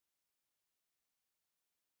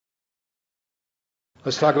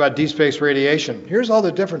Let's talk about deep space radiation. Here's all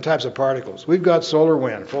the different types of particles. We've got solar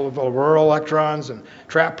wind, full of auroral electrons and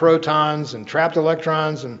trapped protons and trapped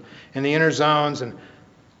electrons and in the inner zones. And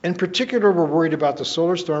in particular, we're worried about the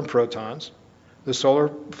solar storm protons, the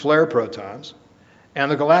solar flare protons, and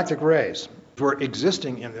the galactic rays. We're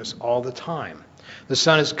existing in this all the time. The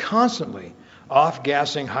sun is constantly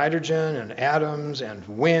off-gassing hydrogen and atoms and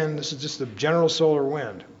wind. This is just the general solar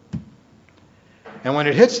wind. And when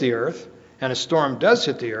it hits the Earth, and a storm does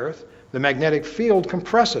hit the Earth, the magnetic field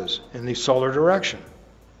compresses in the solar direction.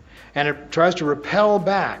 And it tries to repel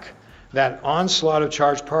back that onslaught of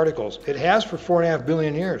charged particles. It has for 4.5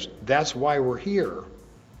 billion years. That's why we're here.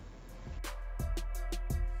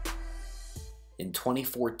 In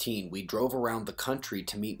 2014, we drove around the country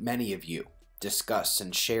to meet many of you, discuss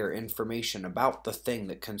and share information about the thing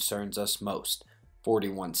that concerns us most.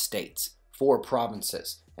 41 states, 4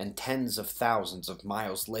 provinces, and tens of thousands of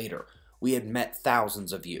miles later, we had met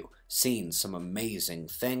thousands of you, seen some amazing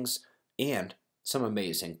things, and some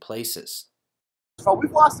amazing places. So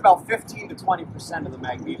we've lost about 15 to 20% of the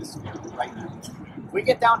magnetosphere right now. If we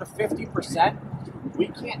get down to 50%,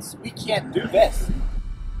 we can't do this.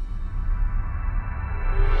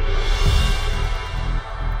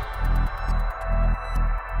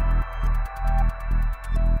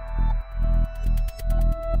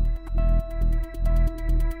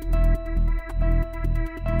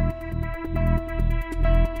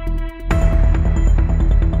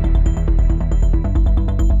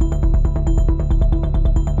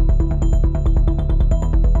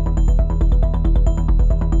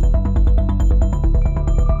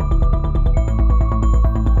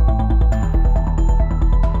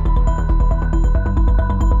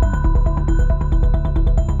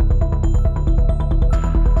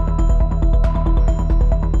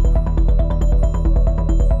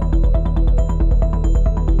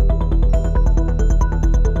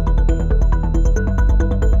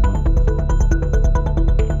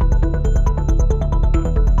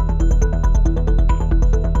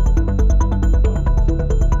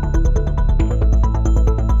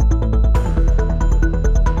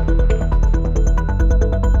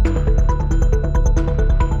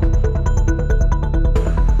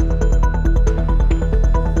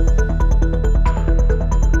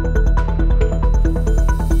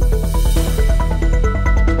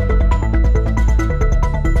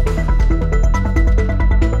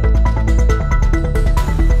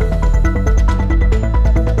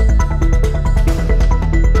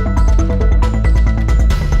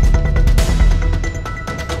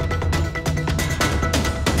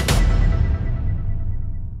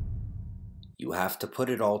 You have to put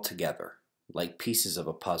it all together, like pieces of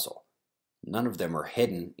a puzzle. None of them are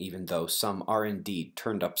hidden, even though some are indeed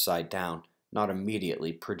turned upside down, not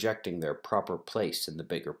immediately projecting their proper place in the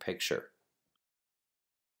bigger picture.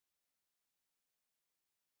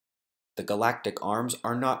 The galactic arms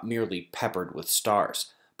are not merely peppered with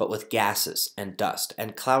stars, but with gases and dust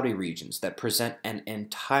and cloudy regions that present an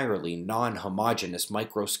entirely non-homogeneous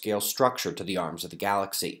microscale structure to the arms of the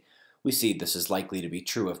galaxy. We see this is likely to be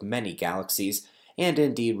true of many galaxies, and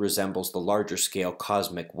indeed resembles the larger scale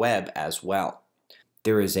cosmic web as well.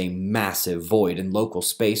 There is a massive void in local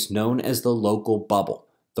space known as the local bubble,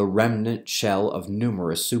 the remnant shell of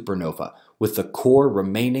numerous supernovae, with the core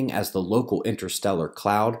remaining as the local interstellar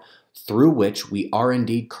cloud, through which we are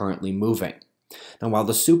indeed currently moving. Now, while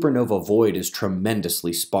the supernova void is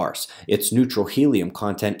tremendously sparse, its neutral helium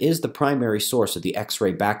content is the primary source of the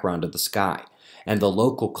X-ray background of the sky, and the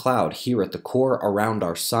local cloud here at the core around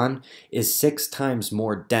our sun is 6 times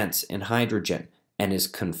more dense in hydrogen and is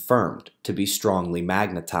confirmed to be strongly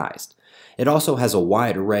magnetized. It also has a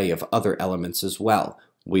wide array of other elements as well.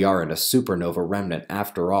 We are in a supernova remnant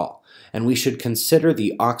after all, and we should consider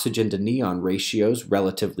the oxygen to neon ratios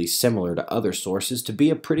relatively similar to other sources to be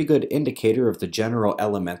a pretty good indicator of the general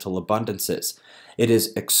elemental abundances. It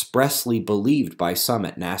is expressly believed by some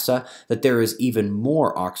at NASA that there is even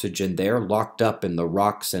more oxygen there locked up in the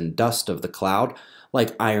rocks and dust of the cloud,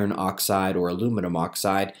 like iron oxide or aluminum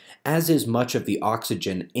oxide, as is much of the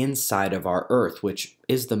oxygen inside of our Earth, which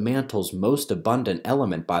is the mantle's most abundant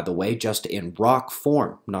element, by the way, just in rock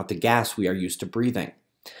form, not the gas we are used to breathing.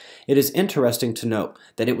 It is interesting to note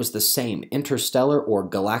that it was the same interstellar or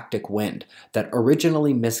galactic wind that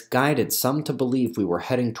originally misguided some to believe we were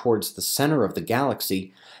heading towards the center of the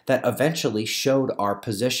galaxy that eventually showed our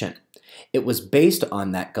position. It was based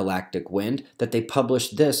on that galactic wind that they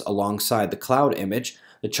published this alongside the cloud image,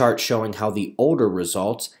 the chart showing how the older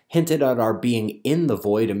results hinted at our being in the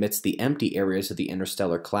void amidst the empty areas of the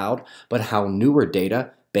interstellar cloud, but how newer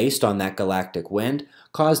data based on that galactic wind,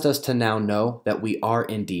 caused us to now know that we are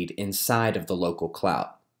indeed inside of the local cloud.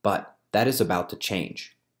 But that is about to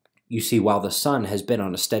change. You see, while the sun has been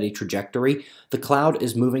on a steady trajectory, the cloud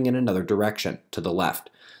is moving in another direction, to the left.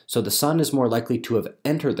 So the sun is more likely to have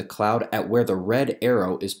entered the cloud at where the red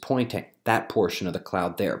arrow is pointing, that portion of the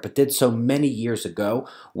cloud there, but did so many years ago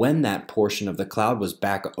when that portion of the cloud was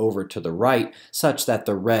back over to the right, such that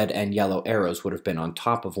the red and yellow arrows would have been on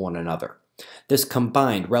top of one another. This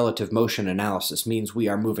combined relative motion analysis means we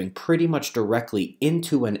are moving pretty much directly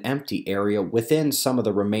into an empty area within some of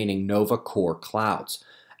the remaining nova core clouds,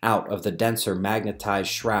 out of the denser magnetized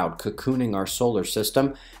shroud cocooning our solar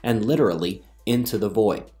system, and literally into the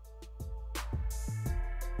void.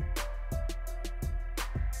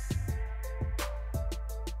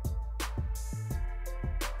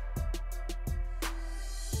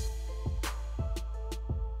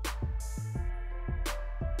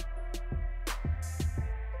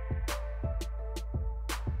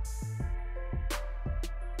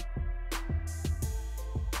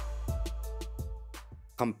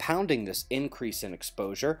 Compounding this increase in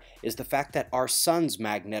exposure is the fact that our sun's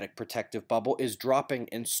magnetic protective bubble is dropping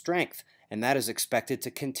in strength, and that is expected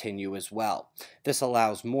to continue as well. This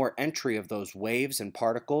allows more entry of those waves and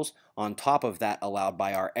particles on top of that allowed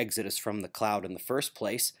by our exodus from the cloud in the first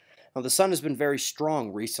place. Now, the sun has been very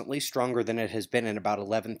strong recently, stronger than it has been in about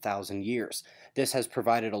 11,000 years. This has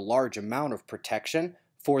provided a large amount of protection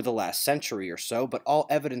for the last century or so, but all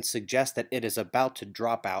evidence suggests that it is about to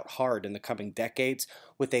drop out hard in the coming decades,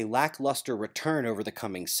 with a lackluster return over the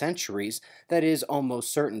coming centuries that is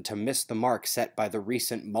almost certain to miss the mark set by the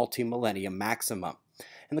recent multi-millennium maximum.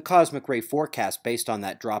 And the cosmic ray forecast based on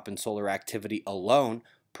that drop in solar activity alone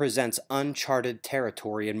presents uncharted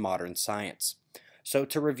territory in modern science. So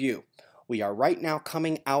to review, we are right now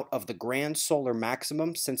coming out of the grand solar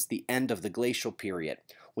maximum since the end of the glacial period.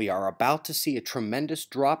 We are about to see a tremendous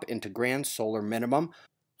drop into grand solar minimum,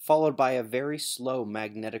 followed by a very slow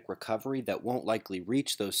magnetic recovery that won't likely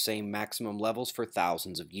reach those same maximum levels for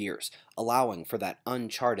thousands of years, allowing for that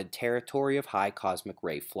uncharted territory of high cosmic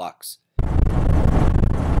ray flux. Great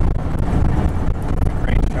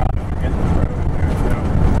job.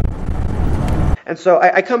 And so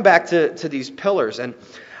I come back to these pillars, and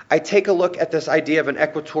I take a look at this idea of an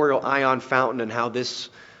equatorial ion fountain and how this,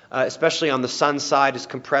 especially on the sun side, is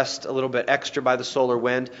compressed a little bit extra by the solar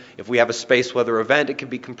wind. If we have a space weather event, it can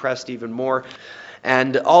be compressed even more.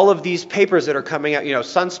 And all of these papers that are coming out,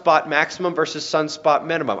 sunspot maximum versus sunspot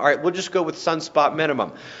minimum. All right, we'll just go with sunspot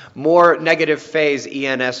minimum. More negative phase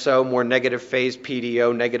ENSO, more negative phase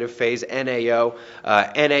PDO, negative phase NAO,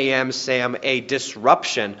 NAM, SAM, a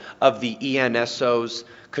disruption of the ENSO's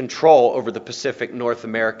control over the Pacific North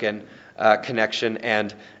American connection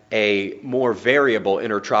and a more variable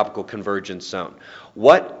intertropical convergence zone.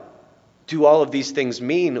 What do all of these things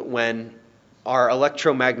mean when our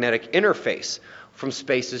electromagnetic interface from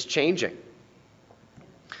space is changing?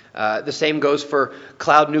 The same goes for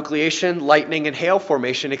cloud nucleation, lightning, and hail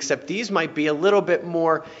formation, except these might be a little bit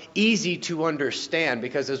more easy to understand,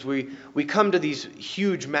 because as we come to these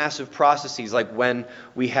huge, massive processes, like when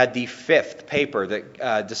we had the fifth paper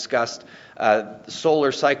that discussed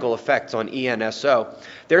solar cycle effects on ENSO,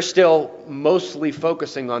 they're still mostly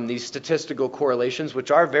focusing on these statistical correlations,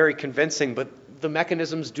 which are very convincing, but the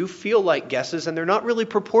mechanisms do feel like guesses, and they're not really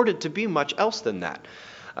purported to be much else than that.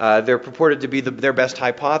 They're purported to be their best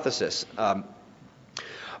hypothesis.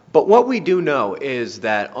 But what we do know is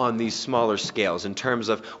that on these smaller scales, in terms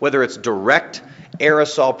of whether it's direct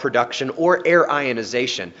aerosol production or air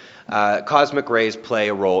ionization, cosmic rays play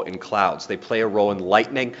a role in clouds. They play a role in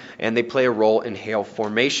lightning, and they play a role in hail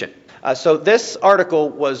formation. So this article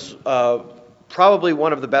was probably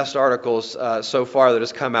one of the best articles so far that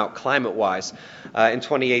has come out climate-wise in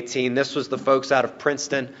 2018. This was the folks out of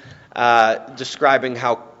Princeton describing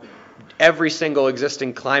how every single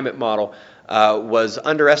existing climate model was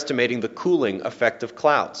underestimating the cooling effect of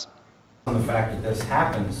clouds. On the fact that this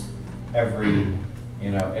happens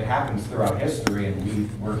it happens throughout history,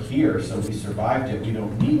 and we're here, so we survived it. We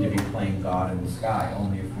don't need to be playing God in the sky,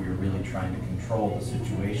 only if we're really trying to control the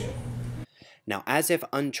situation. Now, as if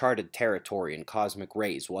uncharted territory in cosmic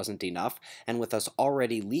rays wasn't enough, and with us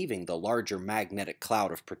already leaving the larger magnetic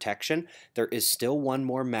cloud of protection, there is still one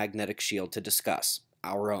more magnetic shield to discuss,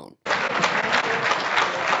 our own.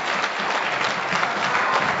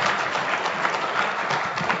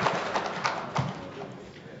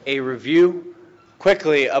 A review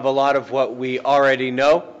quickly of a lot of what we already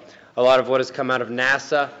know, a lot of what has come out of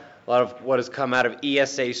NASA, a lot of what has come out of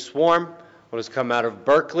ESA Swarm, what has come out of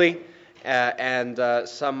Berkeley, and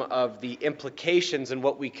some of the implications and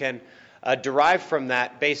what we can derived from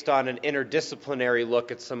that based on an interdisciplinary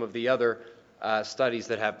look at some of the other studies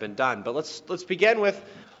that have been done. But let's begin with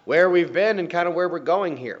where we've been and kind of where we're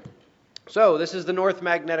going here. So this is the North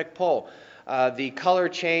Magnetic Pole. The color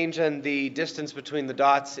change and the distance between the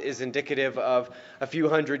dots is indicative of a few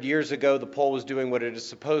hundred years ago. The pole was doing what it is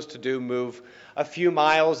supposed to do, move a few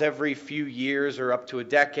miles every few years or up to a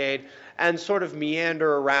decade, and sort of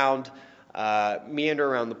meander around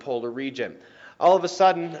the polar region. All of a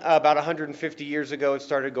sudden, about 150 years ago, it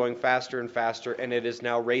started going faster and faster, and it is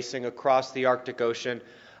now racing across the Arctic Ocean.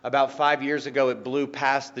 About 5 years ago, it blew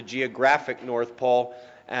past the geographic North Pole,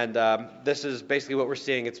 and this is basically what we're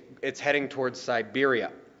seeing. It's heading towards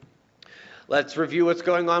Siberia. Let's review what's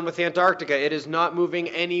going on with Antarctica. It is not moving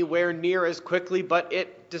anywhere near as quickly, but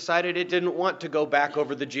it decided it didn't want to go back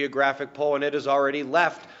over the geographic pole, and it has already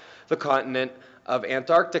left the continent of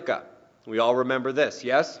Antarctica. We all remember this,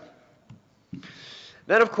 yes?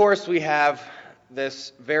 Then, of course, we have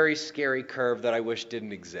this very scary curve that I wish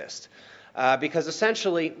didn't exist. Because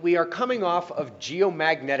essentially, we are coming off of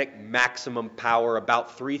geomagnetic maximum power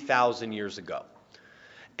about 3,000 years ago.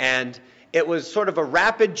 And it was sort of a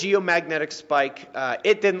rapid geomagnetic spike.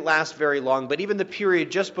 It didn't last very long, but even the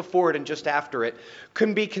period just before it and just after it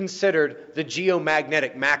can be considered the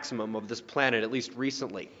geomagnetic maximum of this planet, at least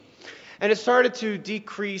recently. And it started to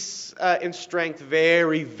decrease in strength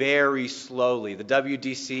very, very slowly. The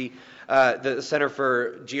WDC, the Center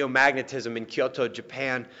for Geomagnetism in Kyoto,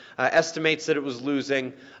 Japan, estimates that it was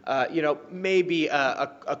losing, maybe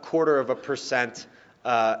a quarter of a percent,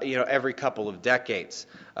 every couple of decades,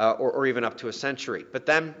 or even up to a century. But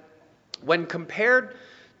then, when compared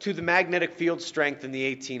to the magnetic field strength in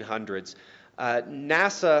the 1800s,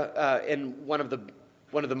 NASA, in one of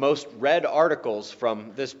the most read articles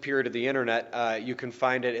from this period of the internet, you can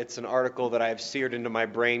find it. It's an article that I have seared into my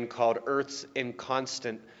brain called Earth's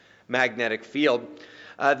Inconstant Magnetic Field.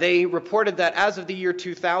 They reported that as of the year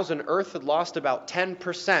 2000, Earth had lost about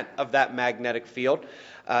 10% of that magnetic field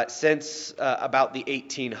since about the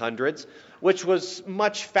 1800s, which was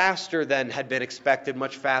much faster than had been expected,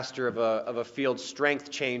 much faster of a field strength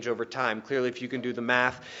change over time. Clearly, if you can do the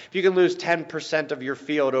math, if you can lose 10% of your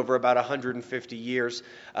field over about 150 years,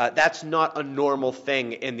 that's not a normal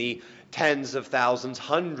thing in the tens of thousands,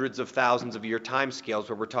 hundreds of thousands of year time scales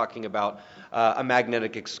where we're talking about a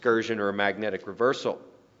magnetic excursion or a magnetic reversal.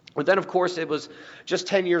 But then, of course, it was just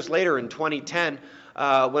 10 years later in 2010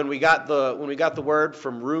 when we got the word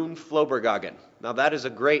from Rune Flåbergagen. Now, that is a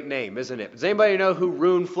great name, isn't it? Does anybody know who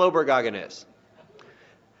Rune Flåbergagen is?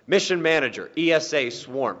 Mission Manager, ESA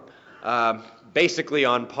Swarm. Basically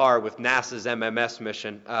on par with NASA's MMS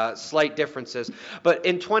mission. Slight differences. But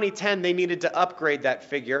in 2010, they needed to upgrade that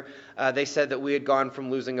figure. They said that we had gone from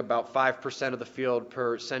losing about 5% of the field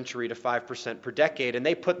per century to 5% per decade, and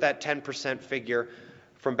they put that 10% figure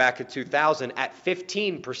from back in 2000 at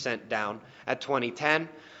 15% down at 2010.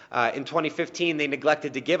 In 2015, they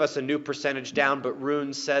neglected to give us a new percentage down, but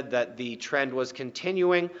Rune said that the trend was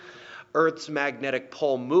continuing. Earth's magnetic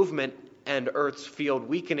pole movement and Earth's field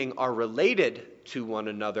weakening are related to one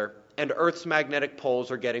another, and Earth's magnetic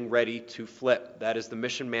poles are getting ready to flip. That is the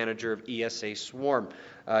mission manager of ESA Swarm.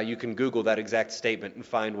 You can Google that exact statement and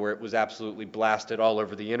find where it was absolutely blasted all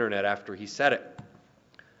over the internet after he said it.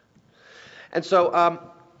 And so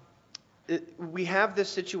we have this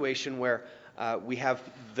situation where we have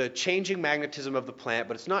the changing magnetism of the planet,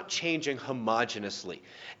 but it's not changing homogeneously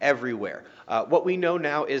everywhere. What we know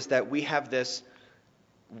now is that we have this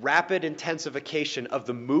rapid intensification of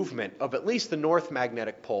the movement of at least the North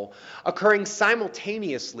Magnetic Pole occurring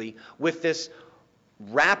simultaneously with this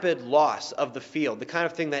rapid loss of the field, the kind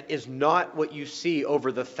of thing that is not what you see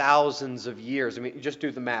over the thousands of years. I mean, you just do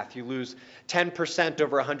the math. You lose 10%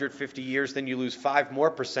 over 150 years, then you lose 5%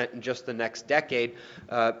 more in just the next decade.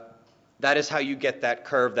 That is how you get that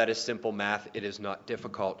curve. That is simple math. It is not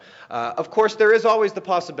difficult. Of course, there is always the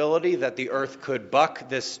possibility that the Earth could buck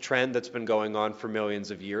this trend that's been going on for millions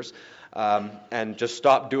of years and just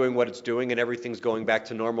stop doing what it's doing and everything's going back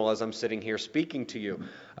to normal as I'm sitting here speaking to you.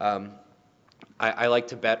 I like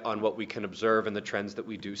to bet on what we can observe and the trends that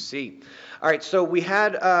we do see. All right, so we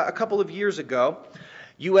had a couple of years ago,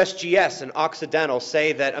 USGS and Occidental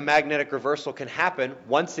say that a magnetic reversal can happen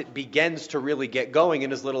once it begins to really get going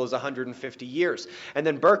in as little as 150 years. And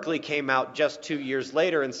then Berkeley came out just 2 years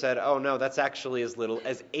later and said, oh no, that's actually as little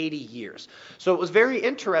as 80 years. So it was very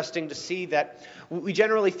interesting to see that we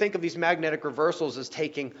generally think of these magnetic reversals as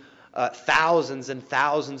taking thousands and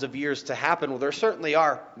thousands of years to happen. Well, there certainly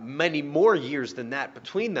are many more years than that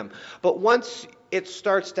between them. But once it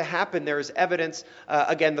starts to happen, there is evidence.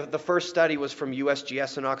 Again, the first study was from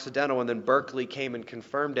USGS and Occidental, and then Berkeley came and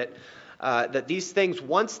confirmed it. that these things,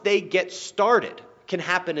 once they get started, can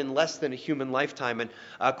happen in less than a human lifetime. And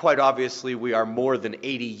quite obviously, we are more than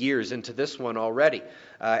 80 years into this one already.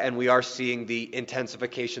 And we are seeing the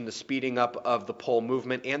intensification, the speeding up of the pole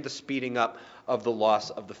movement, and the speeding up of the loss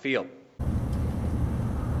of the field.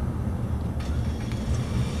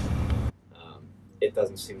 It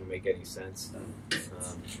doesn't seem to make any sense.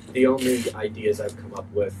 The only ideas I've come up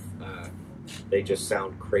with, they just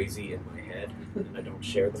sound crazy in my head, and I don't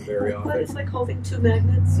share them very often. But it's like holding two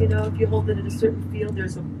magnets, you know, if you hold it in a certain field,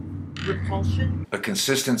 there's a repulsion. A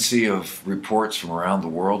consistency of reports from around the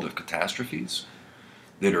world of catastrophes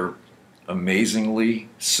that are amazingly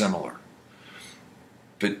similar.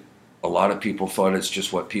 But a lot of people thought it's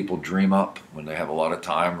just what people dream up when they have a lot of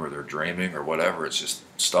time or they're dreaming or whatever. It's just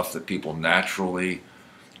stuff that people naturally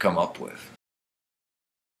come up with.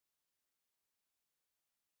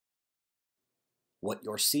 What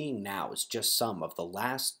you're seeing now is just some of the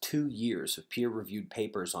last 2 years of peer-reviewed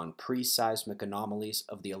papers on pre-seismic anomalies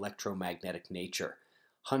of the electromagnetic nature.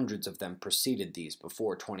 Hundreds of them preceded these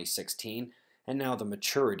before 2016, and now the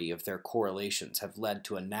maturity of their correlations have led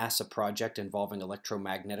to a NASA project involving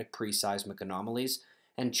electromagnetic pre-seismic anomalies,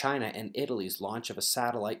 and China and Italy's launch of a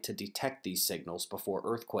satellite to detect these signals before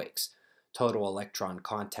earthquakes. Total electron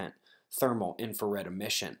content, thermal infrared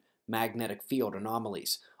emission, magnetic field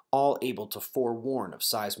anomalies, all able to forewarn of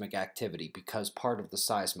seismic activity because part of the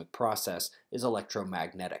seismic process is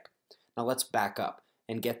electromagnetic. Now let's back up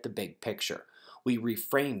and get the big picture. We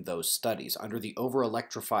reframed those studies under the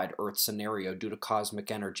over-electrified Earth scenario due to cosmic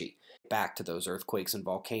energy. Back to those earthquakes and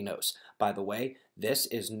volcanoes. By the way, this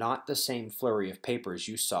is not the same flurry of papers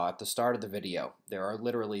you saw at the start of the video. There are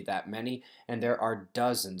literally that many, and there are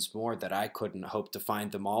dozens more that I couldn't hope to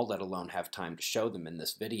find them all, let alone have time to show them in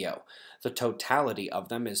this video. The totality of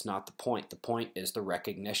them is not the point. The point is the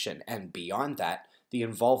recognition, and beyond that, the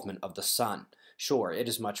involvement of the sun. Sure, it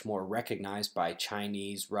is much more recognized by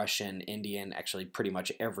Chinese, Russian, Indian, actually pretty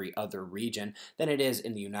much every other region than it is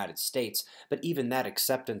in the United States, but even that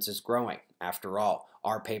acceptance is growing. After all,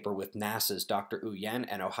 our paper with NASA's Dr. Wu Yan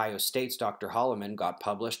and Ohio State's Dr. Holloman got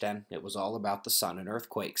published, and it was all about the sun and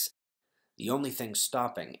earthquakes. The only thing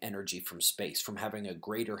stopping energy from space from having a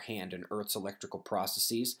greater hand in Earth's electrical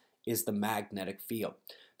processes is the magnetic field.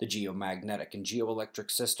 The geomagnetic and geoelectric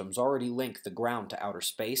systems already link the ground to outer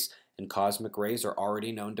space, and cosmic rays are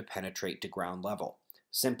already known to penetrate to ground level.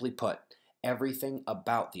 Simply put, everything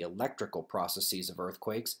about the electrical processes of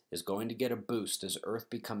earthquakes is going to get a boost as Earth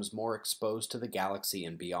becomes more exposed to the galaxy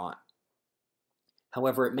and beyond.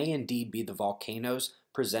 However, it may indeed be the volcanoes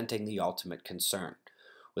presenting the ultimate concern,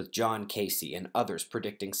 with John Casey and others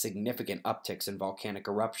predicting significant upticks in volcanic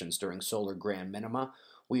eruptions during solar grand minima.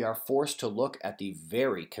 We are forced to look at the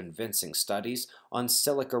very convincing studies on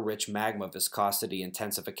silica-rich magma viscosity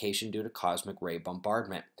intensification due to cosmic ray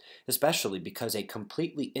bombardment, especially because a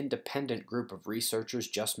completely independent group of researchers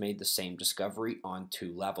just made the same discovery on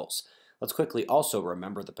 2 levels. Let's quickly also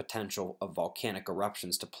remember the potential of volcanic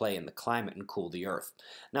eruptions to play in the climate and cool the Earth.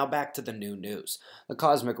 Now back to the new news. The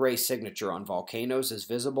cosmic ray signature on volcanoes is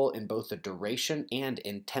visible in both the duration and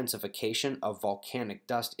intensification of volcanic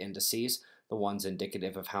dust indices, the ones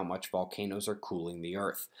indicative of how much volcanoes are cooling the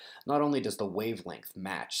Earth. Not only does the wavelength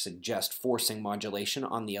match suggest forcing modulation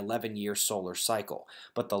on the 11-year solar cycle,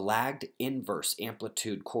 but the lagged inverse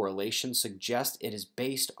amplitude correlation suggests it is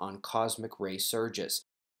based on cosmic ray surges.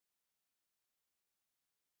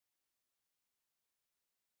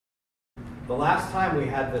 The last time we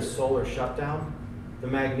had this solar shutdown, the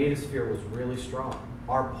magnetosphere was really strong.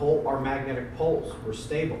 Our magnetic poles were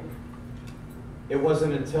stable. It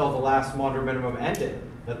wasn't until the last Maunder minimum ended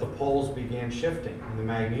that the poles began shifting and the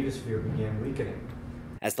magnetosphere began weakening.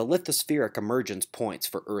 As the lithospheric emergence points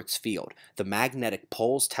for Earth's field, the magnetic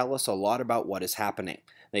poles tell us a lot about what is happening.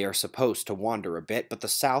 They are supposed to wander a bit, but the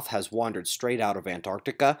south has wandered straight out of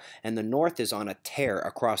Antarctica, and the north is on a tear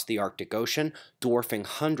across the Arctic Ocean, dwarfing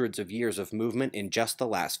hundreds of years of movement in just the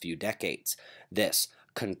last few decades. This,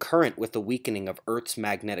 concurrent with the weakening of Earth's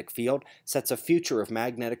magnetic field, sets a future of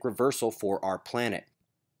magnetic reversal for our planet.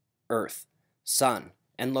 Earth, Sun,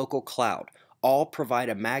 and local cloud all provide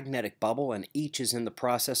a magnetic bubble, and each is in the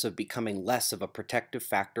process of becoming less of a protective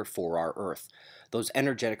factor for our Earth. Those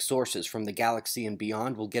energetic sources from the galaxy and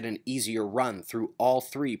beyond will get an easier run through all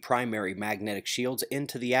 3 primary magnetic shields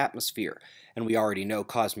into the atmosphere, and we already know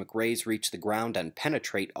cosmic rays reach the ground and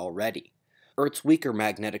penetrate already. Earth's weaker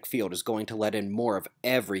magnetic field is going to let in more of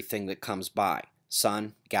everything that comes by: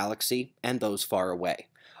 sun, galaxy, and those far away.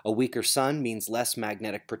 A weaker sun means less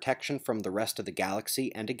magnetic protection from the rest of the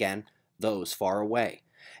galaxy and, again, those far away.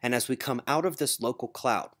 And as we come out of this local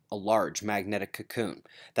cloud, a large magnetic cocoon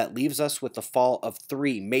that leaves us with the fall of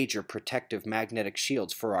 3 major protective magnetic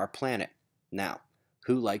shields for our planet. Now,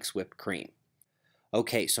 who likes whipped cream?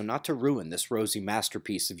 Okay, so not to ruin this rosy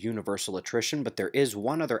masterpiece of universal attrition, but there is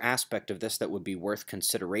one other aspect of this that would be worth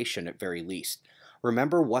consideration at very least.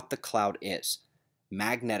 Remember what the cloud is: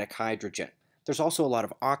 magnetic hydrogen. There's also a lot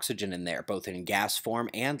of oxygen in there, both in gas form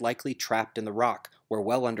and likely trapped in the rock, where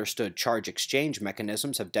well-understood charge exchange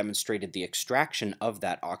mechanisms have demonstrated the extraction of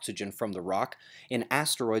that oxygen from the rock in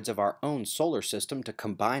asteroids of our own solar system to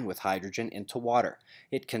combine with hydrogen into water.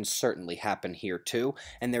 It can certainly happen here too,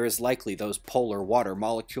 and there is likely those polar water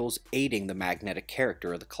molecules aiding the magnetic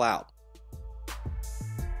character of the cloud.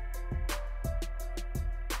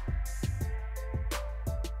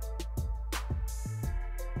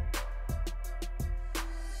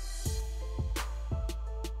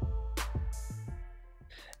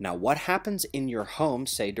 Now, what happens in your home,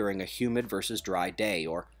 say during a humid versus dry day,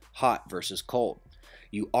 or hot versus cold?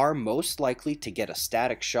 You are most likely to get a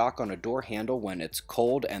static shock on a door handle when it's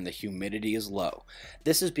cold and the humidity is low.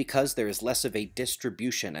 This is because there is less of a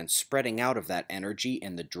distribution and spreading out of that energy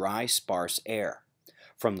in the dry, sparse air.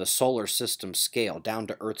 From the solar system scale down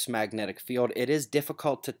to Earth's magnetic field, it is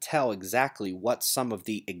difficult to tell exactly what some of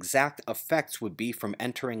the exact effects would be from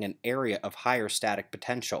entering an area of higher static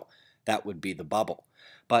potential. That would be the bubble.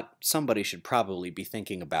 But somebody should probably be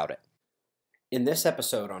thinking about it. In this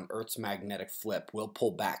episode on Earth's magnetic flip, we'll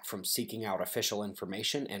pull back from seeking out official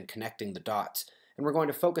information and connecting the dots, and we're going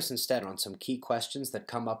to focus instead on some key questions that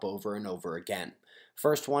come up over and over again.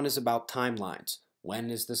 First one is about timelines. When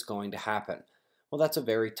is this going to happen? Well, that's a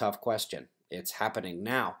very tough question. It's happening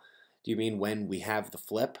now. Do you mean when we have the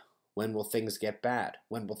flip? When will things get bad?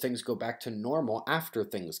 When will things go back to normal after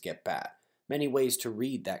things get bad? Many ways to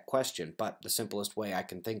read that question, but the simplest way I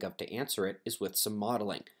can think of to answer it is with some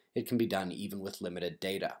modeling. It can be done even with limited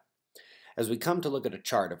data. As we come to look at a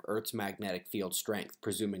chart of Earth's magnetic field strength,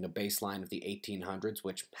 presuming a baseline of the 1800s,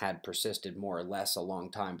 which had persisted more or less a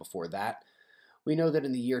long time before that, we know that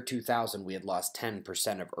in the year 2000 we had lost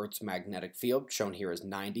 10% of Earth's magnetic field, shown here as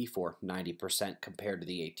 90 for 90% compared to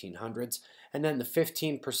the 1800s, and then the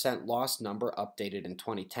 15% loss number updated in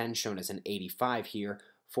 2010, shown as an 85 here,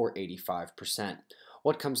 for 85%.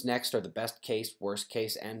 What comes next are the best case, worst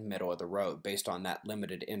case, and middle of the road, based on that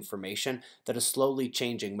limited information that a slowly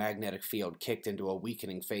changing magnetic field kicked into a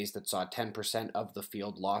weakening phase that saw 10% of the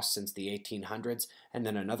field lost since the 1800s, and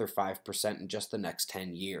then another 5% in just the next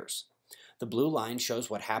 10 years. The blue line shows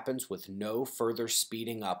what happens with no further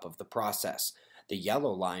speeding up of the process. The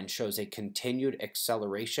yellow line shows a continued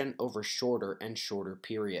acceleration over shorter and shorter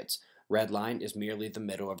periods. Red line is merely the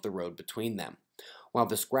middle of the road between them. While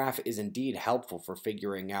this graph is indeed helpful for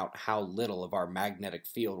figuring out how little of our magnetic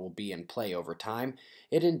field will be in play over time,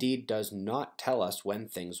 it indeed does not tell us when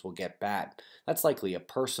things will get bad. That's likely a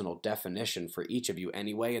personal definition for each of you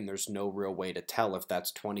anyway, and there's no real way to tell if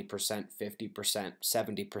that's 20%, 50%,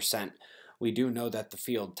 70%. We do know that the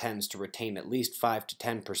field tends to retain at least 5 to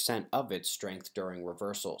 10% of its strength during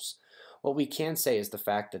reversals. What we can say is the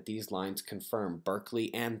fact that these lines confirm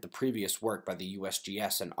Berkeley and the previous work by the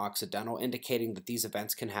USGS and Occidental indicating that these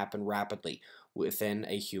events can happen rapidly within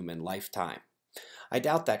a human lifetime. I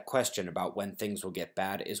doubt that question about when things will get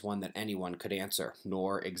bad is one that anyone could answer,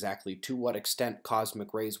 nor exactly to what extent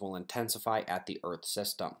cosmic rays will intensify at the Earth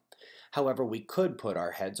system. However, we could put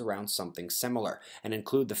our heads around something similar and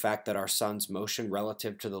include the fact that our sun's motion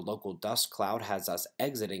relative to the local dust cloud has us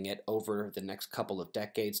exiting it over the next couple of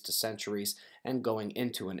decades to centuries and going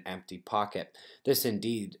into an empty pocket. This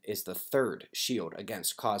indeed is the third shield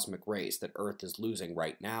against cosmic rays that Earth is losing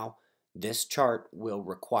right now. This chart will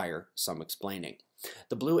require some explaining.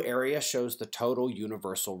 The blue area shows the total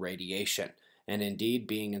universal radiation. And indeed,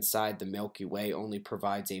 being inside the Milky Way only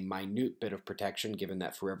provides a minute bit of protection, given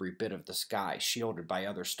that for every bit of the sky shielded by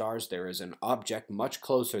other stars, there is an object much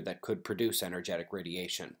closer that could produce energetic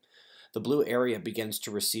radiation. The blue area begins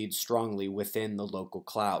to recede strongly within the local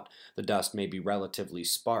cloud. The dust may be relatively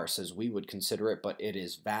sparse, as we would consider it, but it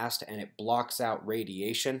is vast and it blocks out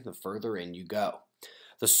radiation the further in you go.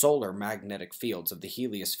 The solar magnetic fields of the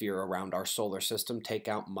heliosphere around our solar system take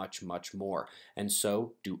out much, much more, and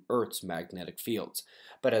so do Earth's magnetic fields.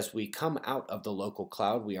 But as we come out of the local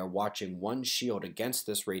cloud, we are watching one shield against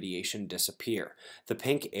this radiation disappear. The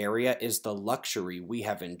pink area is the luxury we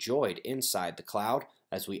have enjoyed inside the cloud.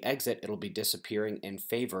 As we exit, it'll be disappearing in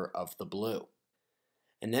favor of the blue.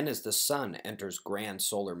 And then as the sun enters grand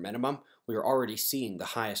solar minimum, we are already seeing the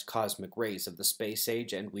highest cosmic rays of the space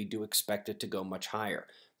age, and we do expect it to go much higher.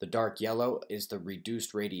 The dark yellow is the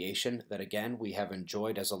reduced radiation that, again, we have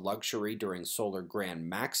enjoyed as a luxury during solar grand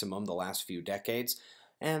maximum the last few decades.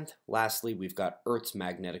 And lastly, we've got Earth's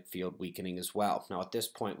magnetic field weakening as well. Now at this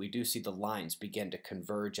point, we do see the lines begin to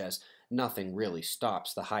converge as nothing really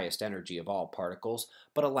stops the highest energy of all particles.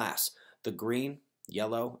 But alas, the green,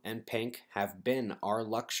 yellow, and pink have been our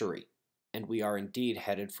luxury, and we are indeed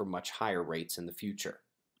headed for much higher rates in the future.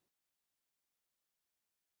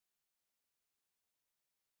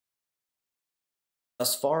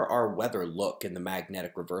 Thus far, our weather look in the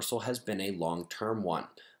magnetic reversal has been a long-term one,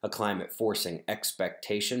 a climate-forcing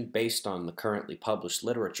expectation based on the currently published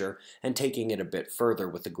literature, and taking it a bit further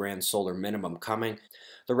with the grand solar minimum coming,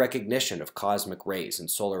 the recognition of cosmic rays and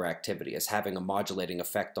solar activity as having a modulating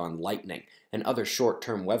effect on lightning and other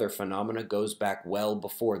short-term weather phenomena goes back well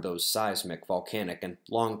before those seismic, volcanic, and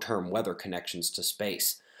long-term weather connections to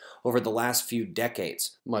space. Over the last few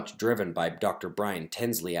decades, much driven by Dr. Brian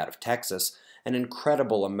Tinsley out of Texas, an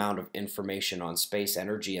incredible amount of information on space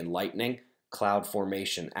energy and lightning, cloud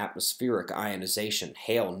formation, atmospheric ionization,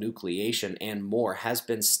 hail, nucleation, and more has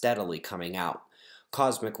been steadily coming out.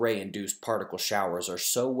 Cosmic ray-induced particle showers are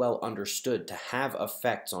so well understood to have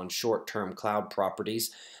effects on short-term cloud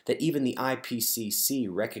properties that even the IPCC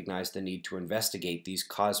recognized the need to investigate these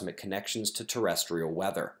cosmic connections to terrestrial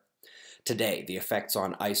weather. Today, the effects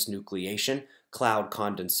on ice nucleation, cloud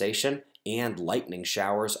condensation, and lightning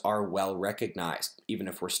showers are well recognized, even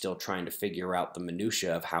if we're still trying to figure out the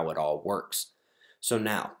minutiae of how it all works. So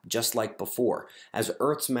now, just like before, as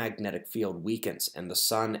Earth's magnetic field weakens and the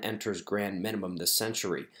Sun enters grand minimum this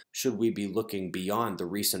century, should we be looking beyond the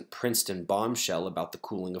recent Princeton bombshell about the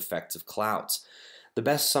cooling effects of clouds? The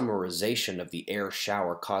best summarization of the air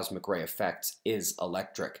shower cosmic ray effects is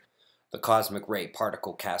electric. The cosmic ray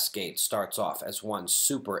particle cascade starts off as one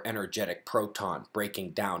super energetic proton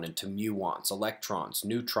breaking down into muons, electrons,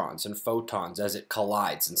 neutrons, and photons as it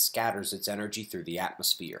collides and scatters its energy through the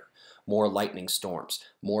atmosphere. More lightning storms,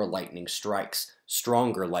 more lightning strikes,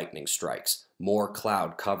 stronger lightning strikes, more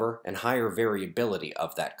cloud cover, and higher variability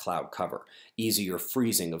of that cloud cover, easier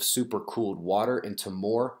freezing of supercooled water into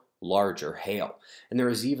more larger hail, and there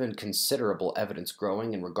is even considerable evidence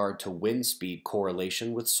growing in regard to wind speed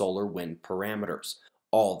correlation with solar wind parameters.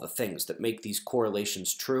 All the things that make these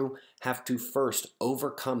correlations true have to first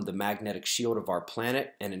overcome the magnetic shield of our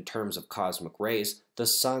planet, and in terms of cosmic rays, the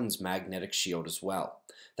Sun's magnetic shield as well.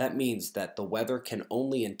 That means that the weather can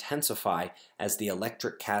only intensify as the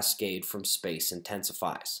electric cascade from space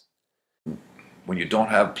intensifies. When you don't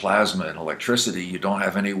have plasma and electricity, you don't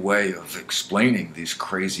have any way of explaining these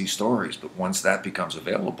crazy stories. But once that becomes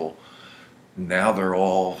available, now they're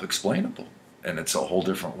all explainable. And it's a whole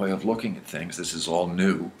different way of looking at things. This is all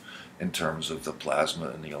new in terms of the plasma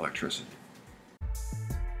and the electricity.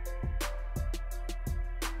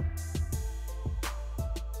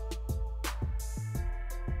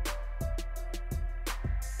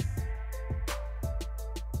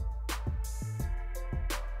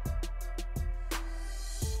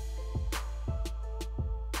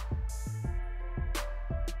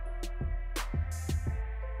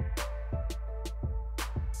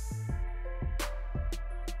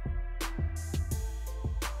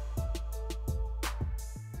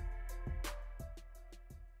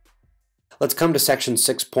 Let's come to section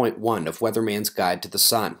 6.1 of Weatherman's Guide to the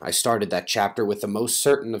Sun. I started that chapter with the most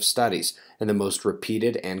certain of studies and the most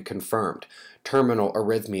repeated and confirmed. Terminal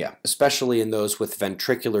arrhythmia, especially in those with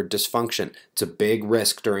ventricular dysfunction. It's a big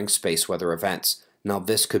risk during space weather events. Now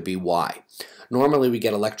this could be why. Normally we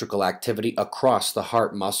get electrical activity across the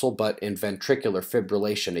heart muscle, but in ventricular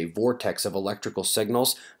fibrillation, a vortex of electrical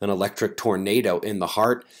signals, an electric tornado in the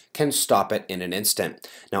heart, can stop it in an instant.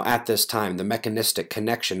 Now at this time, the mechanistic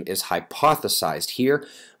connection is hypothesized here,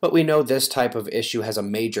 but we know this type of issue has a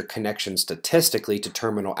major connection statistically to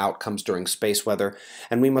terminal outcomes during space weather,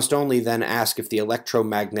 and we must only then ask if the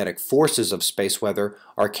electromagnetic forces of space weather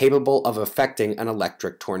are capable of affecting an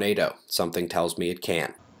electric tornado. Something tells me it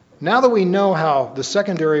can. Now that we know how the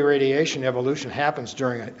secondary radiation evolution happens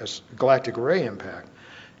during a galactic ray impact,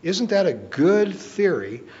 isn't that a good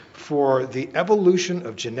theory for the evolution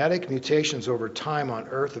of genetic mutations over time on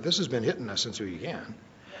Earth? If this has been hitting us since we began,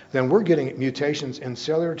 then we're getting mutations in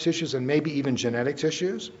cellular tissues and maybe even genetic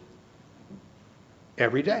tissues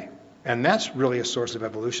every day. And that's really a source of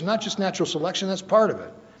evolution, not just natural selection, that's part of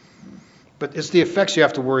it. But it's the effects you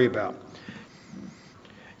have to worry about.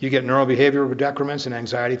 You get neurobehavioral decrements in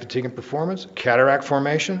anxiety, fatigue, and performance, cataract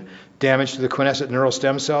formation, damage to the quiescent neural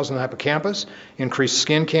stem cells in the hippocampus, increased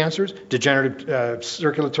skin cancers, degenerative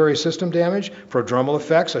circulatory system damage, prodromal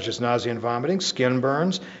effects such as nausea and vomiting, skin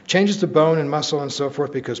burns, changes to bone and muscle and so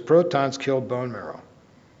forth because protons kill bone marrow.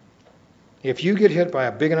 If you get hit by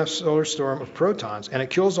a big enough solar storm of protons and it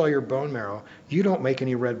kills all your bone marrow, you don't make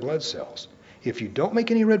any red blood cells. If you don't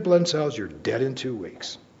make any red blood cells, you're dead in 2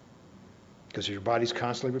 weeks because your body's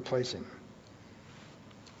constantly replacing them.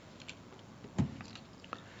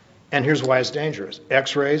 And here's why it's dangerous.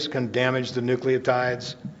 X-rays can damage the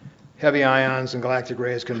nucleotides. Heavy ions and galactic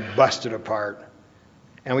rays can bust it apart.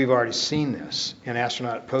 And we've already seen this in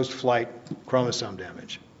astronaut post-flight chromosome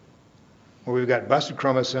damage, where we've got busted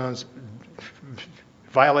chromosomes,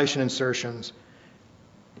 violation insertions,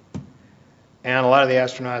 and a lot of the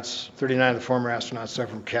astronauts, 39 of the former astronauts,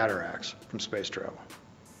 suffer from cataracts from space travel.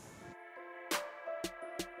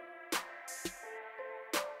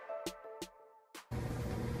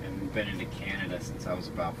 I've been into Canada since I was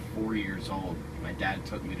about 4 years old. My dad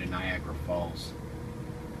took me to Niagara Falls.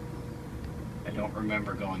 I don't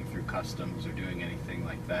remember going through customs or doing anything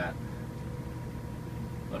like that.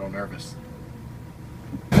 A little nervous.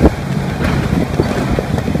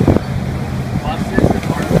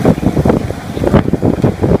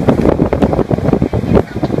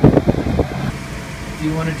 Do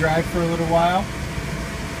you want to drive for a little while?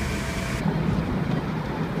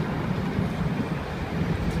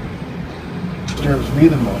 Disturbs me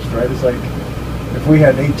the most, right? It's like if we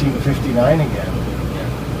had 1859 again,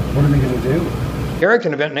 what are we going to do? The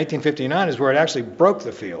Ehricton event in 1859 is where it actually broke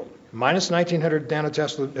the field. Minus 1900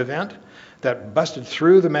 nanotesla event that busted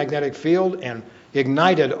through the magnetic field and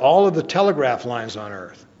ignited all of the telegraph lines on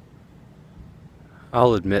Earth.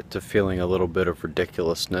 I'll admit to feeling a little bit of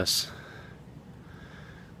ridiculousness.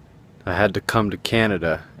 I had to come to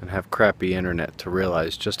Canada and have crappy internet to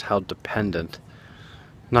realize just how dependent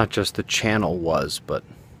not just the channel was, but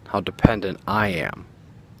how dependent I am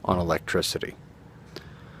on electricity.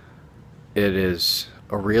 It is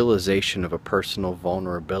a realization of a personal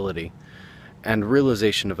vulnerability and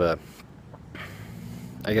realization of a,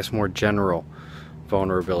 I guess, more general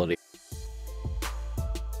vulnerability.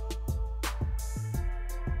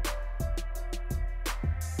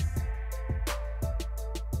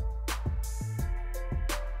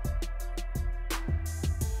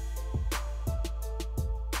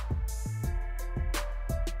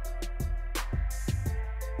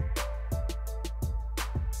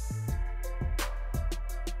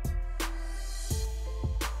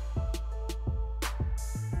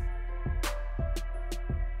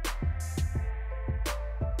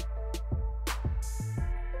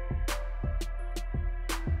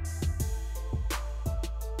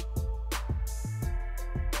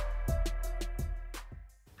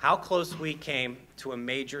 How close we came to a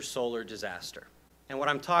major solar disaster. And what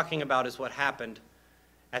I'm talking about is what happened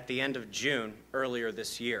at the end of June earlier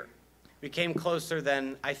this year. We came closer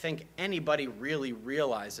than I think anybody really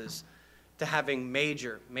realizes to having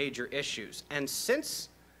major issues. And since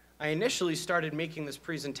I initially started making this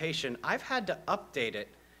presentation, I've had to update it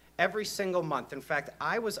every single month. In fact,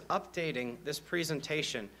 I was updating this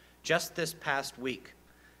presentation just this past week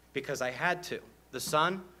because I had to. The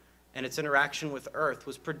sun and its interaction with Earth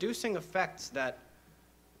was producing effects that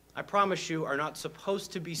I promise you are not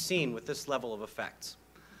supposed to be seen with this level of effects.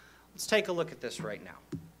 Let's take a look at this right now.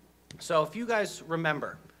 So if you guys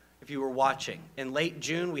remember, if you were watching, in late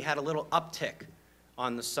June we had a little uptick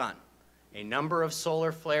on the sun. A number of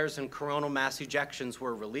solar flares and coronal mass ejections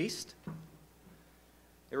were released.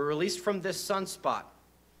 They were released from this sunspot.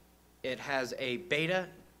 It has a beta,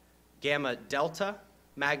 gamma, delta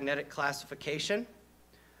magnetic classification.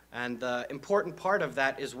 And the important part of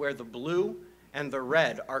that is where the blue and the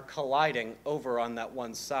red are colliding over on that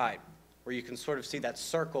one side, where you can sort of see that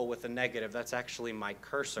circle with a negative. That's actually my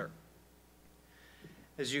cursor.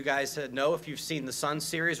 As you guys know, if you've seen the Sun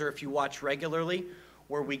series or if you watch regularly,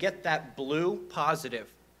 where we get that blue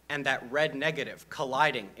positive and that red negative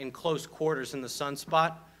colliding in close quarters in the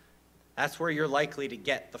sunspot, that's where you're likely to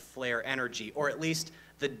get the flare energy, or at least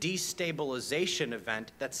the destabilization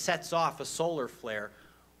event that sets off a solar flare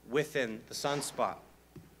within the sunspot.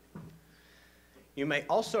 You may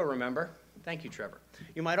also remember, thank you, Trevor,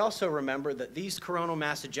 you might also remember that these coronal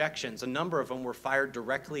mass ejections, a number of them were fired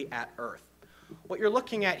directly at Earth. What you're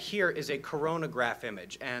looking at here is a coronagraph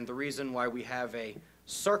image, and the reason why we have a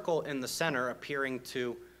circle in the center appearing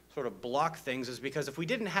to sort of block things is because if we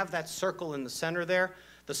didn't have that circle in the center there,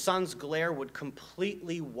 the sun's glare would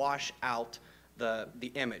completely wash out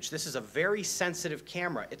the image. This is a very sensitive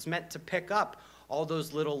camera. It's meant to pick up all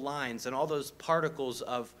those little lines and all those particles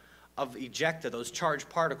of ejecta, those charged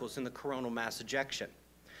particles in the coronal mass ejection.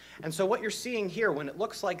 And so what you're seeing here, when it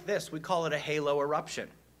looks like this, we call it a halo eruption.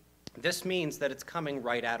 This means that it's coming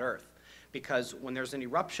right at Earth, because when there's an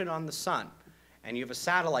eruption on the sun and you have a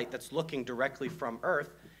satellite that's looking directly from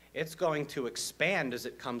Earth, it's going to expand as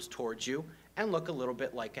it comes towards you and look a little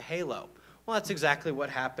bit like a halo. Well, that's exactly what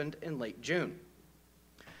happened in late June.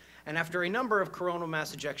 And after a number of coronal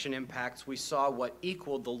mass ejection impacts, we saw what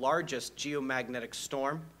equaled the largest geomagnetic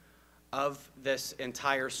storm of this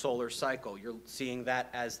entire solar cycle. You're seeing that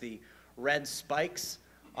as the red spikes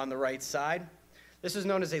on the right side. This is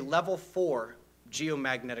known as a level 4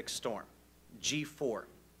 geomagnetic storm, G4.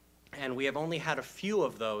 And we have only had a few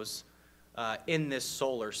of those in this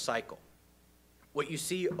solar cycle. What you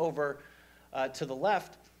see over to the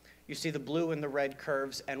left, you see the blue and the red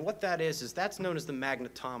curves, and what that is that's known as the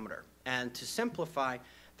magnetometer. And to simplify,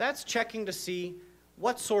 that's checking to see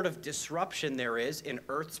what sort of disruption there is in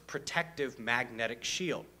Earth's protective magnetic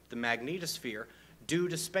shield, the magnetosphere, due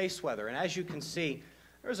to space weather. And as you can see,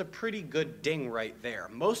 there's a pretty good ding right there.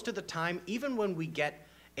 Most of the time, even when we get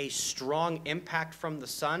a strong impact from the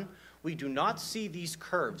sun, we do not see these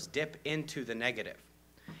curves dip into the negative.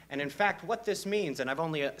 And in fact, what this means, and I've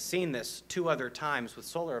only seen this 2 other times with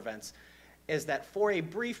solar events, is that for a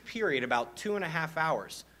brief period, about 2.5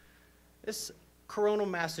 hours, this coronal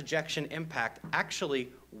mass ejection impact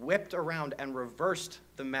actually whipped around and reversed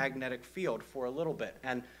the magnetic field for a little bit.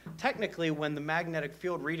 And technically, when the magnetic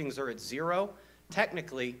field readings are at 0,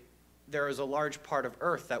 technically, there is a large part of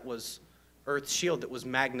Earth that was Earth's shield that was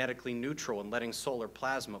magnetically neutral and letting solar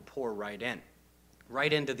plasma pour right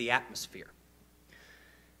into the atmosphere.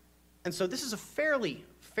 And so this is a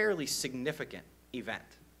fairly significant event.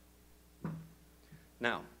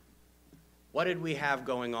 Now, what did we have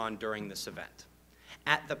going on during this event?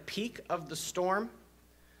 At the peak of the storm,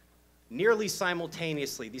 nearly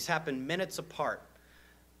simultaneously, these happened minutes apart,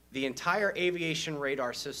 the entire aviation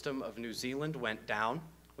radar system of New Zealand went down,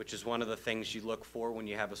 which is one of the things you look for when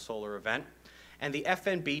you have a solar event. And the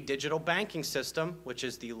FNB digital banking system, which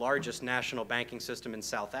is the largest national banking system in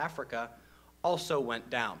South Africa, also went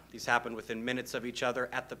down. These happened within minutes of each other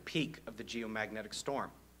at the peak of the geomagnetic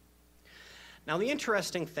storm. Now, the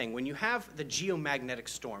interesting thing, when you have the geomagnetic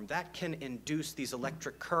storm, that can induce these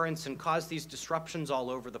electric currents and cause these disruptions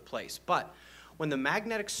all over the place. But when the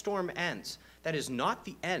magnetic storm ends, that is not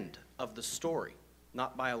the end of the story,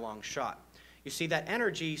 not by a long shot. You see, that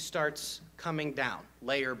energy starts coming down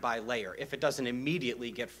layer by layer if it doesn't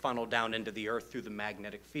immediately get funneled down into the Earth through the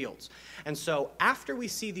magnetic fields. And so after we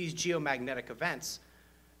see these geomagnetic events,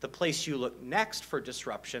 the place you look next for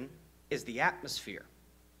disruption is the atmosphere.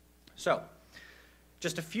 So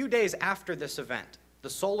just a few days after this event,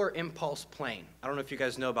 the Solar Impulse plane, I don't know if you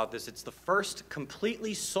guys know about this, it's the first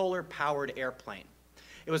completely solar-powered airplane.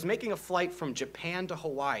 It was making a flight from Japan to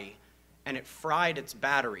Hawaii, and it fried its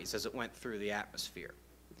batteries as it went through the atmosphere.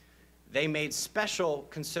 They made special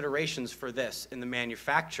considerations for this in the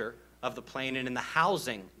manufacture of the plane and in the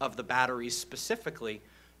housing of the batteries specifically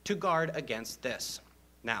to guard against this.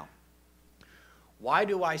 Now, why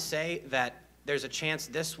do I say that there's a chance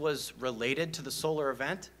this was related to the solar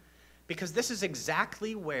event? Because this is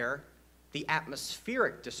exactly where the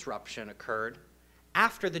atmospheric disruption occurred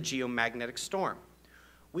after the geomagnetic storm.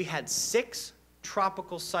 We had 6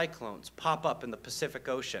 tropical cyclones pop up in the Pacific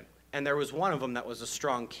Ocean, and there was one of them that was a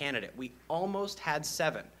strong candidate. We almost had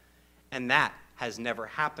 7, and that has never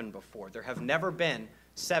happened before. There have never been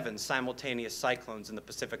 7 simultaneous cyclones in the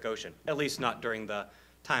Pacific Ocean, at least not during the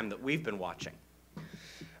time that we've been watching.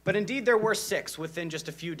 But indeed, there were 6 within just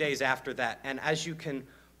a few days after that, and as you can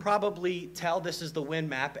probably tell, this is the wind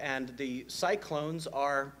map, and the cyclones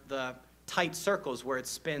are the tight circles where it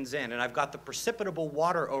spins in. And I've got the precipitable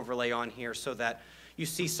water overlay on here so that you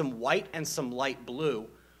see some white and some light blue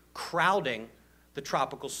crowding the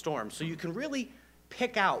tropical storm. So you can really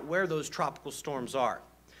pick out where those tropical storms are.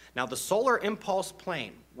 Now, the Solar Impulse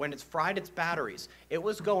plane, when it's fried its batteries, it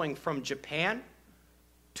was going from Japan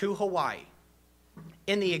to Hawaii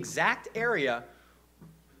in the exact area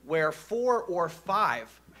where 4 or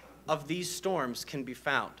 5 of these storms can be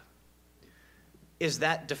found. Is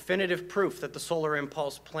that definitive proof that the Solar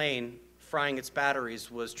Impulse plane frying its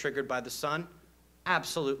batteries was triggered by the sun?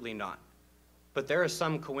 Absolutely not. But there are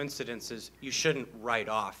some coincidences you shouldn't write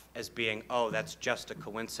off as being, oh, that's just a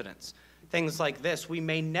coincidence. Things like this, we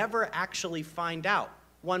may never actually find out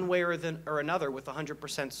one way or another with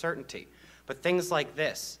 100% certainty. But things like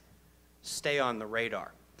this stay on the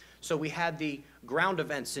radar. So we had the ground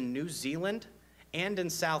events in New Zealand and in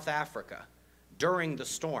South Africa during the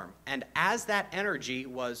storm. And as that energy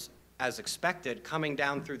was, as expected, coming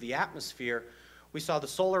down through the atmosphere, we saw the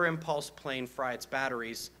Solar Impulse plane fry its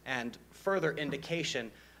batteries, and further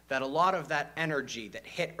indication that a lot of that energy that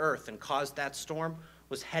hit Earth and caused that storm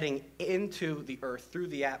was heading into the Earth through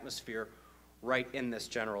the atmosphere right in this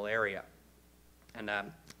general area. And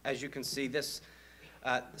as you can see, this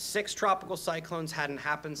 6 tropical cyclones hadn't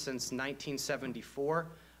happened since 1974.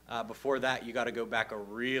 Before that, you got to go back a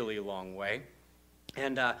really long way.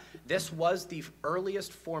 And this was the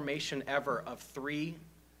earliest formation ever of 3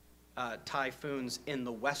 typhoons in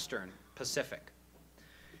the western Pacific.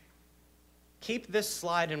 Keep this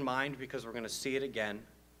slide in mind because we're going to see it again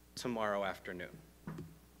tomorrow afternoon.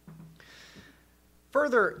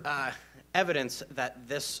 Further evidence that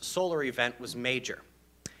this solar event was major.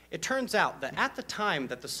 It turns out that at the time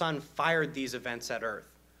that the sun fired these events at Earth,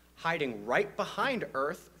 hiding right behind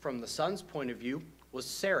Earth from the sun's point of view was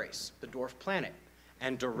Ceres, the dwarf planet,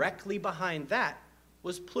 and directly behind that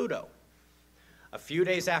was Pluto. A few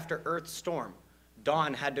days after Earth's storm,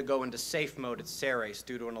 Dawn had to go into safe mode at Ceres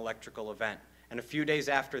due to an electrical event. And a few days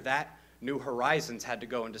after that, New Horizons had to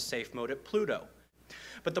go into safe mode at Pluto.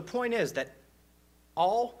 But the point is that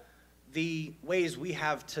all the ways we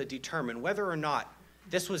have to determine whether or not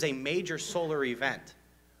this was a major solar event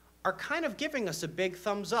are kind of giving us a big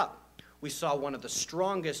thumbs up. We saw one of the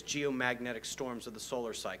strongest geomagnetic storms of the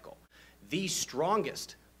solar cycle, the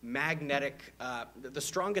strongest the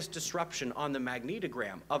strongest disruption on the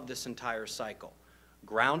magnetogram of this entire cycle.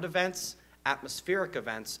 Ground events, atmospheric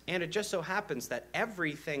events, and it just so happens that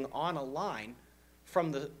everything on a line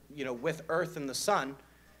from the, with Earth and the sun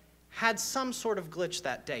had some sort of glitch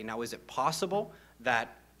that day. Now, is it possible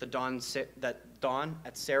that Dawn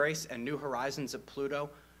at Ceres and New Horizons at Pluto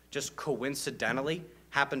just coincidentally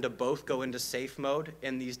happened to both go into safe mode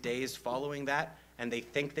in these days following that, and they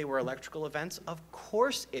think they were electrical events? Of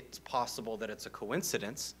course it's possible that it's a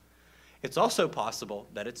coincidence. It's also possible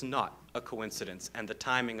that it's not a coincidence, and the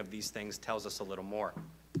timing of these things tells us a little more.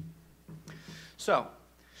 So,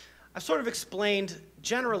 I've sort of explained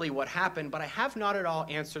generally what happened, but I have not at all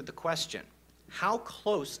answered the question, how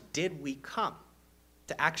close did we come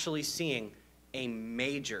to actually seeing a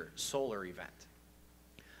major solar event?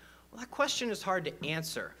 Well, that question is hard to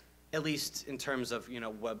answer, at least in terms of,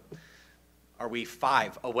 are we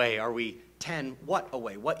 5 away? Are we 10 what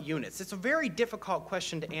away? What units? It's a very difficult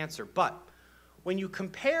question to answer, but when you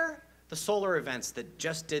compare the solar events that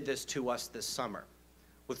just did this to us this summer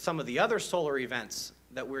with some of the other solar events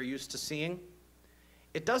that we're used to seeing,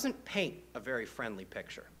 it doesn't paint a very friendly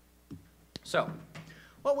picture. So,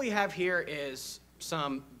 what we have here is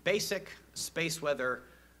some basic space weather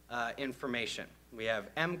information. We have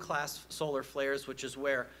M-class solar flares, which is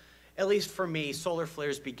where, at least for me, solar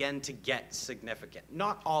flares begin to get significant.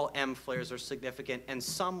 Not all M flares are significant, and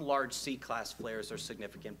some large C-class flares are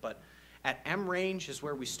significant, but at M range is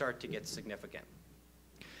where we start to get significant.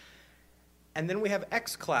 And then we have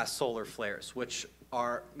X-class solar flares, which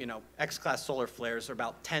are, X-class solar flares are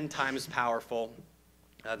about 10 times powerful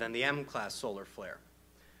than the M-class solar flare.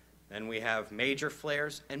 Then we have major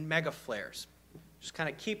flares and mega flares. Just kind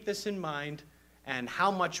of keep this in mind and how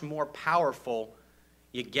much more powerful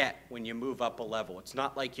you get when you move up a level. It's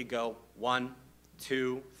not like you go 1,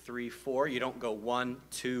 2, 3, 4. You don't go 1,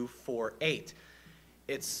 2, 4, 8.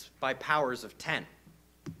 It's by powers of 10.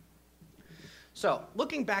 So,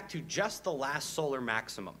 looking back to just the last solar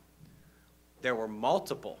maximum, there were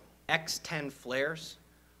multiple X10 flares,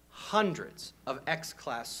 hundreds of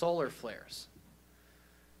X-class solar flares.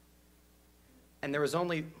 And there was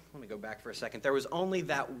only, let me go back for a second, there was only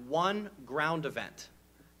that one ground event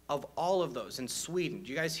of all of those in Sweden. Did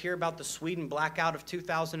you guys hear about the Sweden blackout of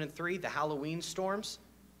 2003, the Halloween storms?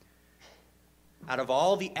 Out of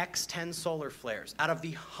all the X10 solar flares, out of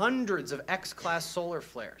the hundreds of X-class solar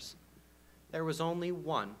flares, there was only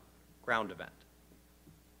one ground event.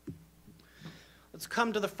 Let's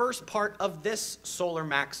come to the first part of this solar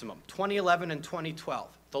maximum, 2011 and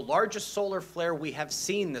 2012. The largest solar flare we have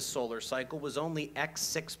seen this solar cycle was only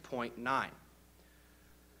X6.9.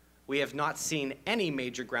 We have not seen any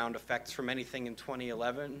major ground effects from anything in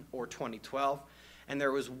 2011 or 2012, and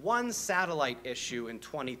there was one satellite issue in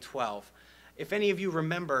 2012. If any of you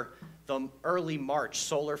remember the early March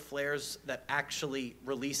solar flares that actually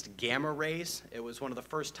released gamma rays, it was one of the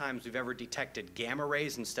first times we've ever detected gamma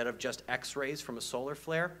rays instead of just X-rays from a solar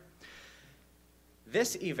flare.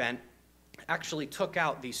 This event actually took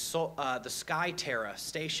out the SkyTerra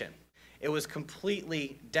station. It was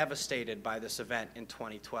completely devastated by this event in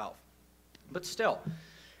 2012. But still,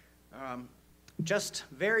 just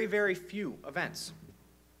very, very few events.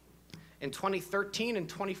 In 2013 and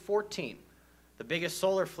 2014, the biggest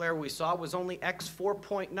solar flare we saw was only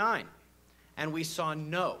X4.9, and we saw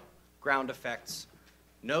no ground effects,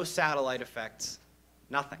 no satellite effects,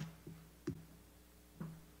 nothing.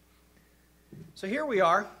 So here we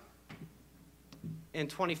are in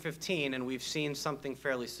 2015, and we've seen something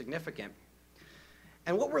fairly significant.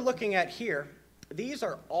 And what we're looking at here, these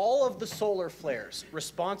are all of the solar flares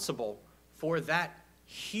responsible for that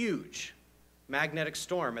huge magnetic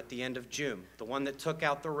storm at the end of June, the one that took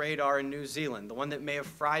out the radar in New Zealand, the one that may have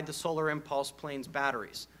fried the Solar Impulse plane's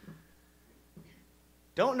batteries.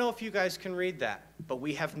 Don't know if you guys can read that, but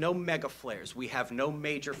we have no mega flares. We have no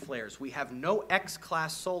major flares. We have no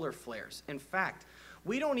X-class solar flares. In fact,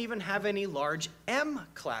 we don't even have any large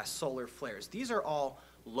M-class solar flares. These are all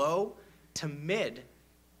low to mid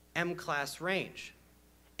M-class range.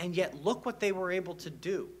 And yet, look what they were able to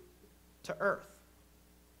do to Earth.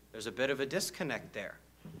 There's a bit of a disconnect there.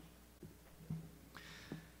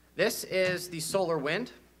 This is the solar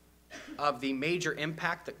wind of the major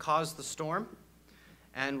impact that caused the storm.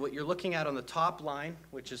 And what you're looking at on the top line,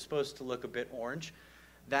 which is supposed to look a bit orange,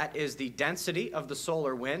 that is the density of the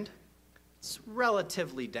solar wind. It's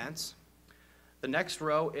relatively dense. The next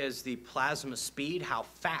row is the plasma speed, how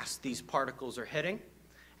fast these particles are hitting.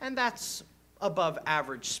 And that's above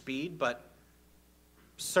average speed, but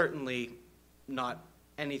certainly not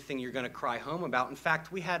anything you're going to cry home about. In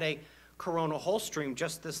fact, we had a coronal hole stream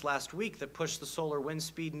just this last week that pushed the solar wind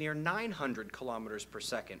speed near 900 kilometers per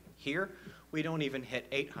second. Here, we don't even hit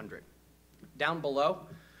 800. Down below,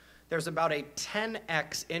 there's about a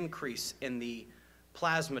 10x increase in the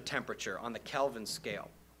plasma temperature on the Kelvin scale.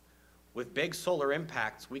 With big solar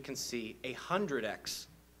impacts, we can see a 100x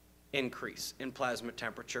increase in plasma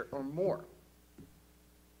temperature or more.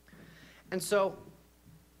 And so,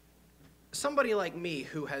 somebody like me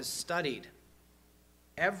who has studied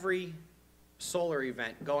every solar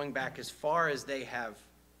event going back as far as they have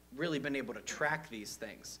really been able to track these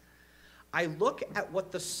things, I look at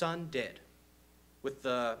what the sun did with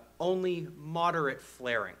the only moderate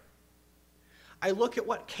flaring. I look at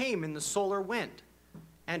what came in the solar wind,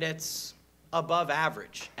 and it's above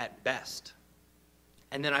average at best.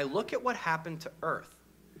 And then I look at what happened to Earth,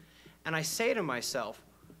 and I say to myself,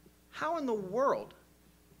 how in the world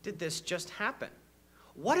did this just happen?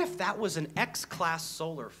 What if that was an X-class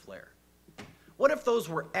solar flare? What if those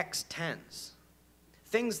were X10s?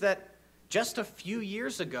 Things that just a few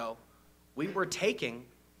years ago we were taking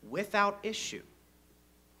without issue.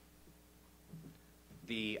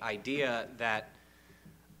 The idea that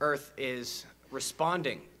Earth is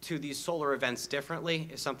responding to these solar events differently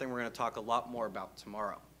is something we're going to talk a lot more about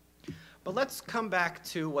tomorrow. But let's come back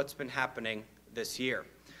to what's been happening this year.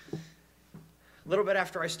 A little bit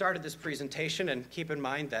after I started this presentation, and keep in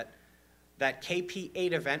mind that that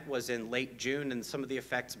KP8 event was in late June and some of the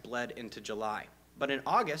effects bled into July. But in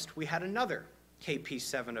August, we had another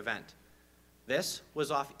KP7 event. This was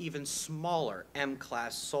off even smaller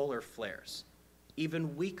M-class solar flares,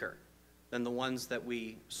 even weaker than the ones that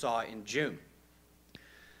we saw in June.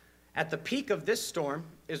 At the peak of this storm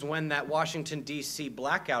is when that Washington, D.C.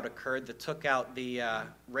 blackout occurred that took out the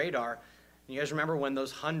radar. You guys remember when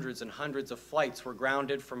those hundreds and hundreds of flights were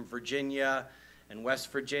grounded from Virginia and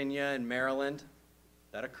West Virginia and Maryland?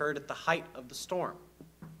 That occurred at the height of the storm.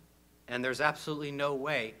 And there's absolutely no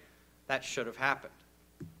way that should have happened.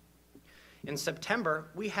 In September,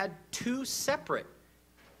 we had two separate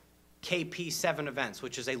KP7 events,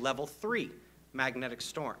 which is a level 3 magnetic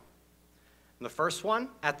storm. And the first one,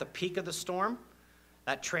 at the peak of the storm,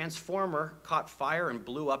 that transformer caught fire and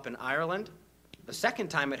blew up in Ireland. The second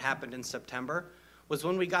time it happened in September was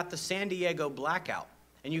when we got the San Diego blackout.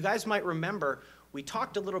 And you guys might remember, we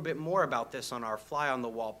talked a little bit more about this on our Fly on the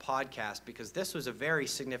Wall podcast because this was a very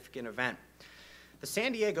significant event. The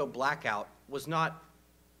San Diego blackout was not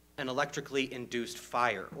an electrically induced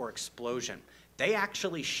fire or explosion. They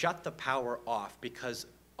actually shut the power off because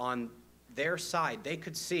on their side they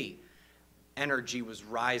could see energy was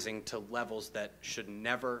rising to levels that should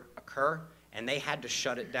never occur, and they had to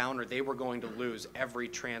shut it down or they were going to lose every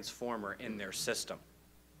transformer in their system.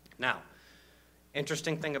 Now,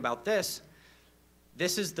 interesting thing about this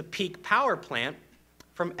is the peak power plant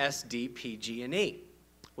from SDPG&E,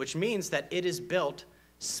 which means that it is built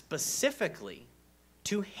specifically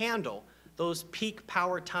to handle those peak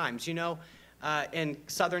power times. You know, in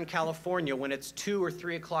Southern California, when it's 2 or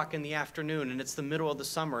 3 o'clock in the afternoon and it's the middle of the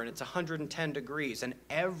summer and it's 110 degrees and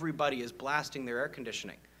everybody is blasting their air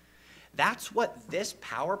conditioning. That's what this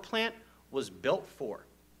power plant was built for.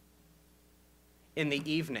 In the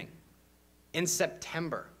evening, in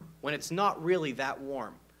September, when it's not really that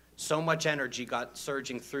warm, so much energy got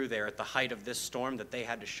surging through there at the height of this storm that they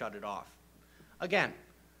had to shut it off. Again,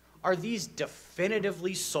 are these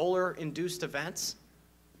definitively solar-induced events?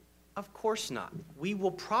 Of course not. We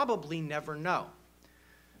will probably never know.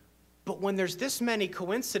 But when there's this many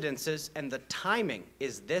coincidences and the timing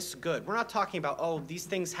is this good, we're not talking about, oh, these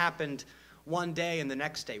things happened one day and the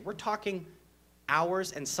next day. We're talking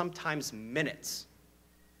hours and sometimes minutes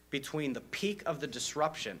between the peak of the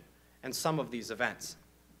disruption and some of these events.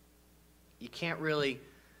 You can't really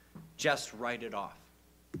just write it off.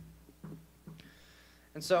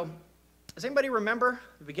 And so, does anybody remember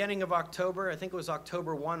the beginning of October? I think it was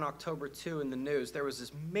October 1, October 2 in the news. There was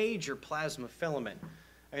this major plasma filament.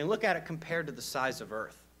 I mean, look at it compared to the size of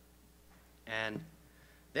Earth. And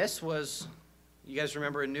this was, you guys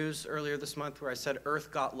remember a news earlier this month where I said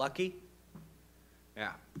Earth got lucky?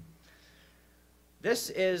 Yeah. This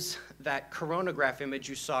is that coronagraph image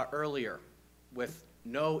you saw earlier with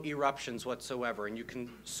no eruptions whatsoever. And you can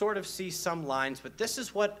sort of see some lines, but this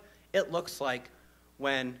is what it looks like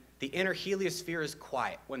when the inner heliosphere is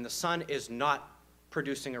quiet, when the sun is not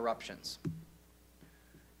producing eruptions.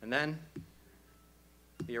 And then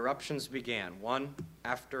the eruptions began, one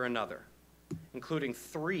after another, including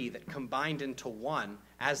 3 that combined into one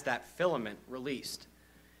as that filament released.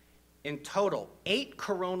 In total, 8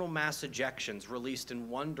 coronal mass ejections released in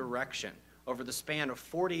one direction over the span of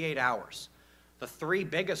 48 hours. The 3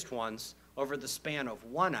 biggest ones over the span of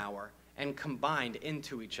 1 hour and combined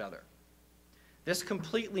into each other. This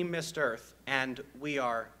completely missed Earth, and we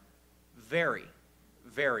are very,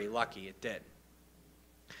 very lucky it did.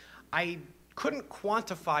 I couldn't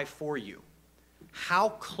quantify for you how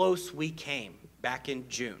close we came back in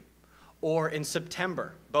June, or in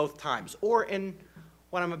September, both times, or in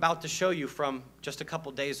what I'm about to show you from just a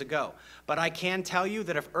couple days ago. But I can tell you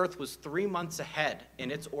that if Earth was 3 months ahead in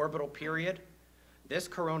its orbital period, this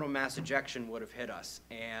coronal mass ejection would have hit us.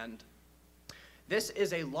 And this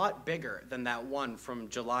is a lot bigger than that one from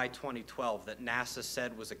July 2012 that NASA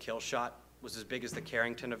said was a kill shot, was as big as the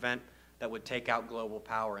Carrington event that would take out global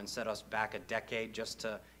power and set us back a decade just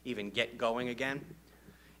to even get going again.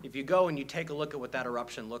 If you go and you take a look at what that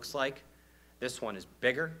eruption looks like, this one is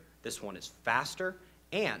bigger, this one is faster,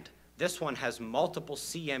 and this one has multiple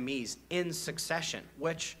CMEs in succession,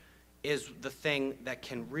 which is the thing that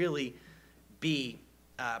can really be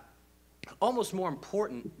almost more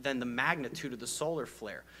important than the magnitude of the solar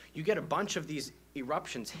flare. You get a bunch of these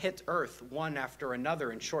eruptions hit Earth one after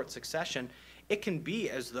another in short succession, it can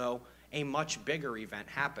be as though a much bigger event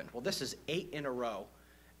happened. Well, this is 8 in a row,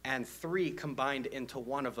 and 3 combined into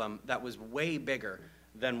one of them that was way bigger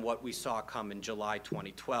than what we saw come in July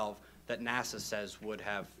 2012 that NASA says would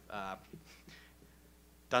have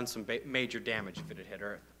done some major damage if it had hit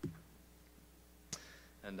Earth.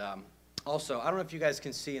 And also, I don't know if you guys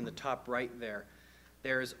can see in the top right there,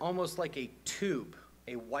 there's almost like a tube,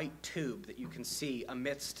 a white tube that you can see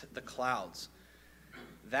amidst the clouds.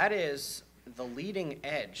 That is the leading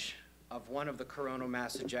edge of one of the coronal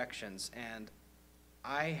mass ejections, and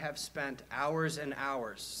I have spent hours and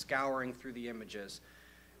hours scouring through the images.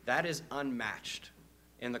 That is unmatched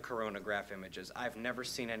in the coronagraph images. I've never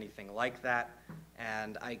seen anything like that,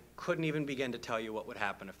 and I couldn't even begin to tell you what would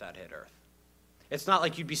happen if that hit Earth. It's not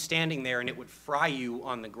like you'd be standing there and it would fry you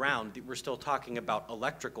on the ground. We're still talking about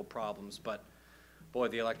electrical problems, but boy,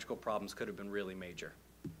 the electrical problems could have been really major.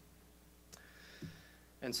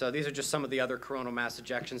 And so these are just some of the other coronal mass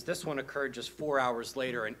ejections. This one occurred just 4 hours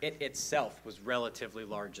later, and it itself was relatively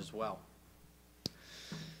large as well.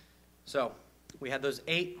 So we had those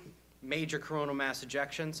 8 major coronal mass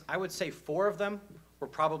ejections. I would say 4 of them were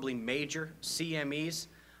probably major CMEs.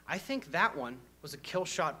 I think that one was a kill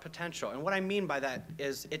shot potential. And what I mean by that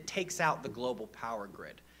is it takes out the global power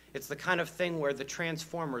grid. It's the kind of thing where the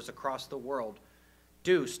transformers across the world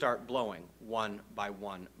do start blowing one by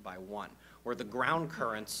one by one, where the ground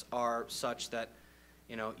currents are such that,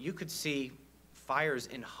 you know, you could see fires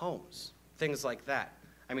in homes, things like that.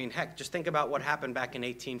 I mean, heck, just think about what happened back in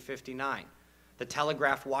 1859. The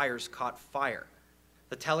telegraph wires caught fire.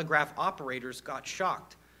 The telegraph operators got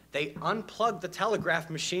shocked. They unplugged the telegraph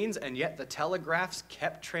machines, and yet the telegraphs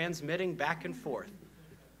kept transmitting back and forth.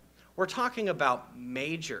 We're talking about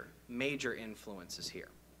major, major influences here.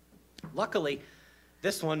 Luckily,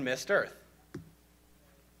 this one missed Earth.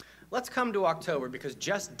 Let's come to October, because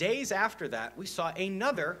just days after that, we saw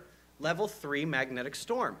another level 3 magnetic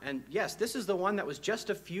storm. And yes, this is the one that was just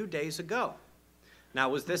a few days ago. Now,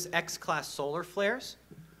 was this X-class solar flares?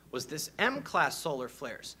 Was this M-class solar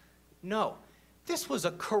flares? No. This was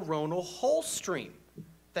a coronal hole stream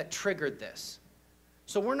that triggered this.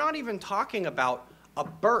 So we're not even talking about a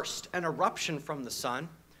burst, an eruption from the sun,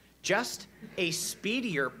 just a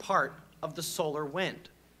speedier part of the solar wind.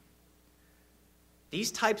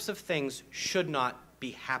 These types of things should not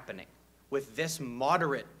be happening with this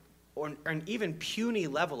moderate or an even puny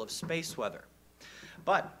level of space weather.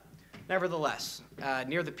 But nevertheless,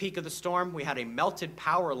 near the peak of the storm, we had a melted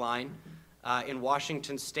power line in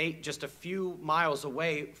Washington State, just a few miles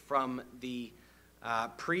away from the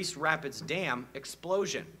Priest Rapids Dam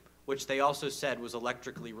explosion, which they also said was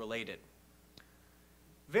electrically related.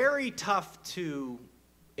 very tough to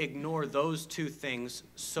ignore those two things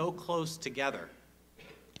so close together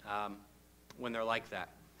when they're like that,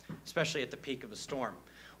 especially at the peak of a storm.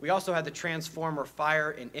 We also had the transformer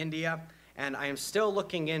fire in India, and I am still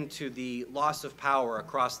looking into the loss of power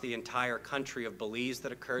across the entire country of Belize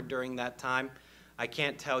that occurred during that time. I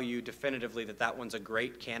can't tell you definitively that that one's a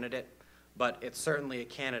great candidate, but it's certainly a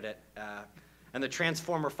candidate. And the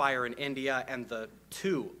transformer fire in India and the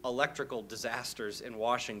two electrical disasters in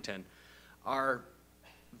Washington are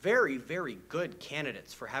very, very good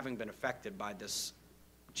candidates for having been affected by this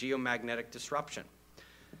geomagnetic disruption.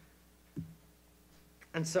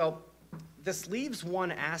 And so this leaves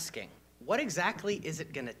one asking, what exactly is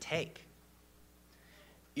it going to take?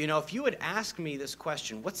 You know, if you had asked me this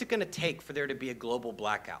question, what's it going to take for there to be a global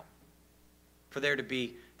blackout? For there to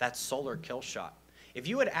be that solar kill shot? If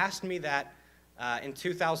you had asked me that in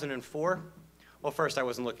 2004, well, first, I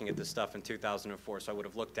wasn't looking at this stuff in 2004, so I would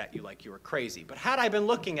have looked at you like you were crazy. But had I been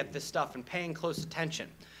looking at this stuff and paying close attention,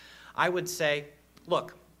 I would say,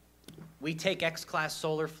 look, we take X-class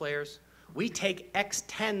solar flares, we take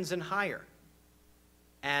X10s and higher.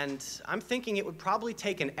 And I'm thinking it would probably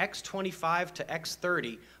take an X25 to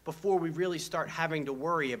X30 before we really start having to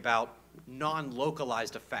worry about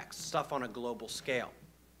non-localized effects, stuff on a global scale.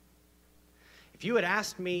 If you had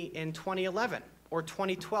asked me in 2011 or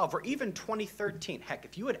 2012 or even 2013, heck,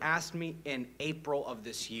 if you had asked me in April of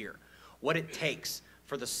this year what it takes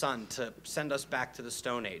for the sun to send us back to the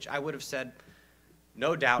Stone Age, I would have said,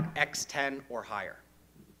 no doubt, X10 or higher.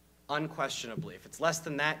 Unquestionably. If it's less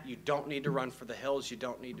than that, you don't need to run for the hills. You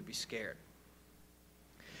don't need to be scared.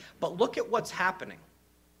 But look at what's happening.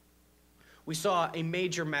 We saw a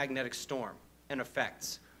major magnetic storm and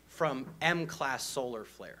effects from M-class solar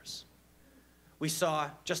flares. We saw,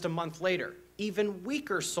 just a month later, even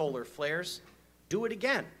weaker solar flares do it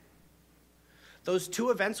again. Those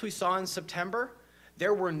two events we saw in September,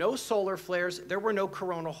 there were no solar flares, there were no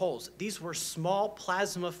coronal holes. These were small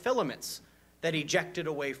plasma filaments that ejected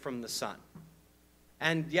away from the sun.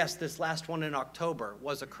 And yes, this last one in October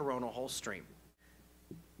was a coronal hole stream.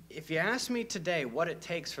 If you ask me today what it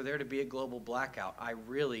takes for there to be a global blackout, I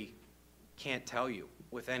really can't tell you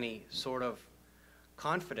with any sort of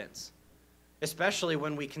confidence, especially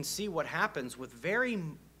when we can see what happens with very,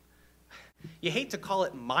 you hate to call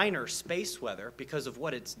it minor space weather because of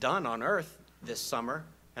what it's done on Earth this summer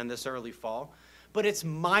and this early fall, but it's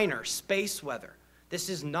minor space weather. This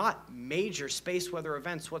is not major space weather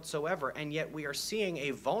events whatsoever, and yet we are seeing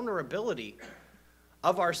a vulnerability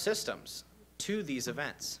of our systems to these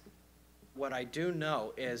events. What I do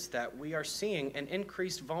know is that we are seeing an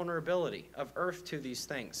increased vulnerability of Earth to these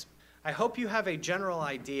things. I hope you have a general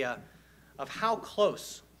idea of how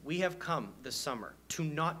close we have come this summer to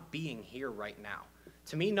not being here right now.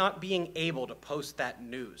 To me, not being able to post that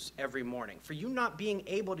news every morning. For you not being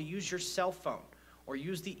able to use your cell phone or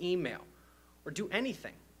use the email or do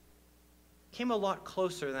anything, came a lot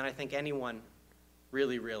closer than I think anyone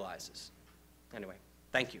really realizes. Anyway,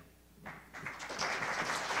 thank you.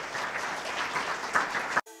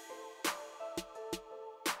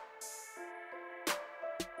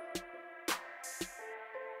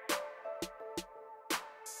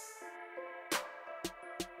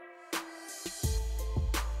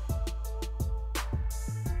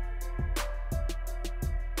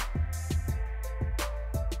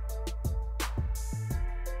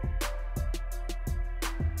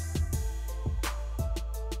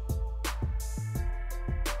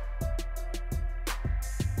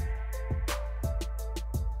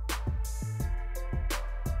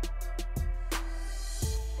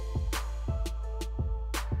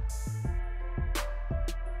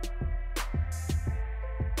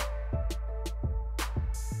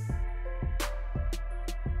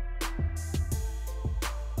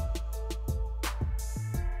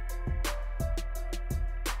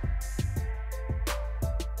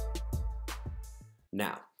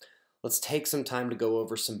 Now, let's take some time to go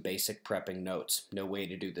over some basic prepping notes. No way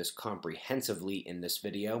to do this comprehensively in this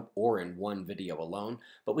video or in one video alone,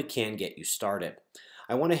 but we can get you started.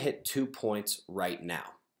 I want to hit 2 points right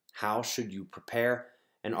now. How should you prepare?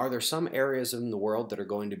 And are there some areas in the world that are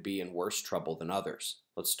going to be in worse trouble than others?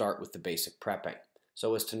 Let's start with the basic prepping.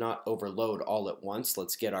 So as to not overload all at once,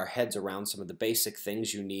 let's get our heads around some of the basic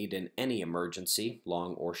things you need in any emergency,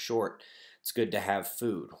 long or short. It's good to have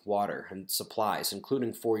food, water, and supplies,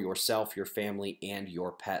 including for yourself, your family, and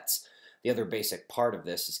your pets. The other basic part of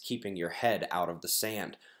this is keeping your head out of the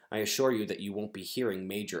sand. I assure you that you won't be hearing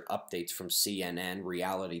major updates from CNN,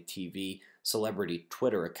 reality TV, celebrity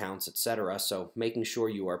Twitter accounts, etc., so making sure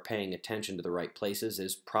you are paying attention to the right places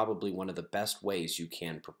is probably one of the best ways you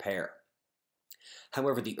can prepare.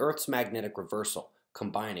 However, the Earth's magnetic reversal,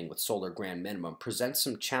 combining with solar grand minimum, presents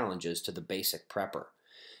some challenges to the basic prepper.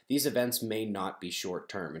 These events may not be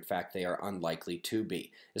short-term. In fact, they are unlikely to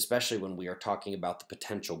be, especially when we are talking about the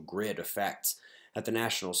potential grid effects. At the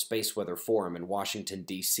National Space Weather Forum in Washington,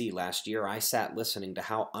 D.C. last year, I sat listening to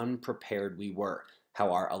how unprepared we were,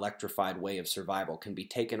 how our electrified way of survival can be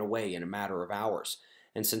taken away in a matter of hours.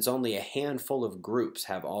 And since only a handful of groups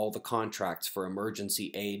have all the contracts for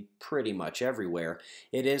emergency aid pretty much everywhere,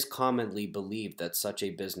 it is commonly believed that such a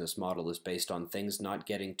business model is based on things not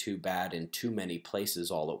getting too bad in too many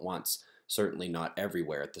places all at once, certainly not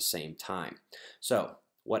everywhere at the same time. So,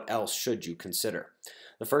 what else should you consider?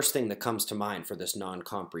 The first thing that comes to mind for this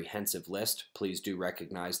non-comprehensive list, please do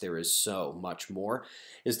recognize there is so much more,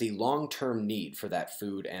 is the long-term need for that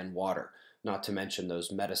food and water, not to mention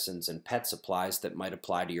those medicines and pet supplies that might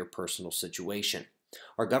apply to your personal situation.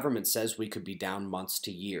 Our government says we could be down months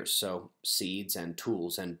to years, so seeds and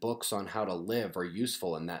tools and books on how to live are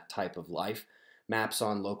useful in that type of life. Maps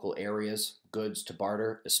on local areas, goods to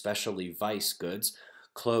barter, especially vice goods,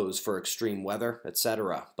 clothes for extreme weather,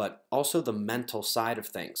 etc., but also the mental side of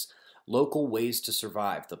things. Local ways to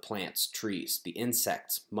survive, the plants, trees, the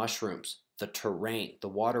insects, mushrooms, the terrain, the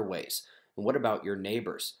waterways. And what about your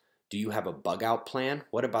neighbors? Do you have a bug-out plan?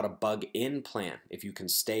 What about a bug-in plan? If you can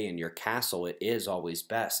stay in your castle, it is always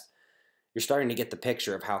best. You're starting to get the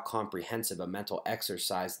picture of how comprehensive a mental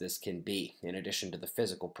exercise this can be, in addition to the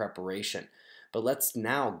physical preparation. But let's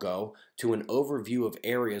now go to an overview of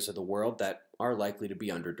areas of the world that are likely to be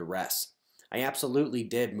under duress. I absolutely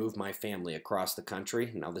did move my family across the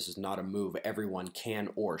country. Now, this is not a move everyone can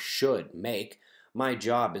or should make. My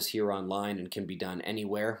job is here online and can be done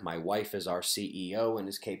anywhere. My wife is our CEO and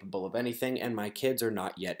is capable of anything, and my kids are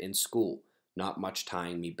not yet in school. Not much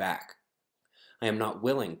tying me back. I am not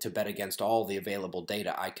willing to bet against all the available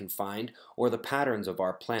data I can find, or the patterns of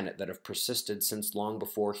our planet that have persisted since long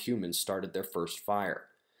before humans started their first fire.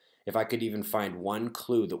 If I could even find one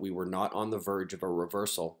clue that we were not on the verge of a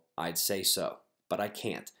reversal, I'd say so. But I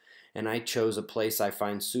can't, and I chose a place I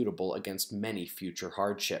find suitable against many future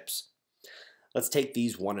hardships. Let's take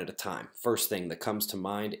these one at a time. First thing that comes to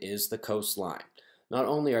mind is the coastline. Not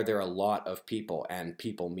only are there a lot of people, and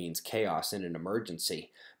people means chaos in an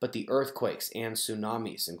emergency, but the earthquakes and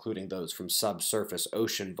tsunamis, including those from subsurface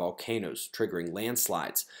ocean volcanoes triggering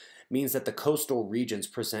landslides, means that the coastal regions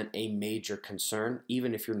present a major concern,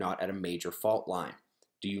 even if you're not at a major fault line.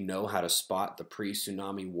 Do you know how to spot the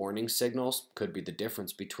pre-tsunami warning signals? Could be the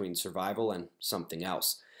difference between survival and something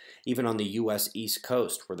else. Even on the U.S. East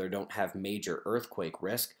Coast, where they don't have major earthquake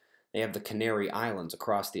risk, they have the Canary Islands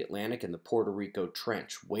across the Atlantic and the Puerto Rico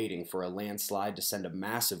Trench waiting for a landslide to send a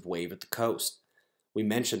massive wave at the coast. We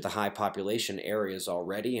mentioned the high population areas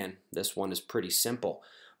already, and this one is pretty simple.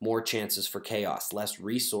 More chances for chaos, less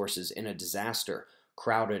resources in a disaster,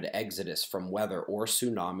 crowded exodus from weather or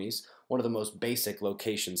tsunamis. One of the most basic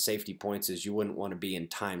location safety points is you wouldn't want to be in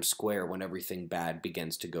Times Square when everything bad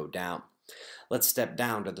begins to go down. Let's step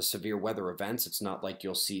down to the severe weather events. It's not like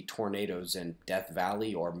you'll see tornadoes in Death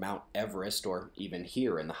Valley or Mount Everest or even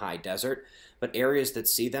here in the high desert, but areas that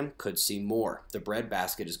see them could see more. The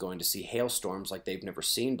breadbasket is going to see hailstorms like they've never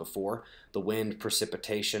seen before. The wind,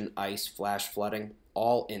 precipitation, ice, flash flooding,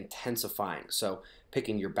 all intensifying. So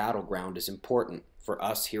picking your battleground is important. For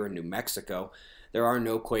us here in New Mexico, there are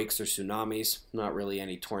no quakes or tsunamis, not really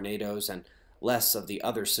any tornadoes, and less of the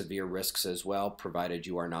other severe risks as well, provided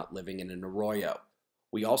you are not living in an arroyo.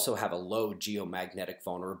 We also have a low geomagnetic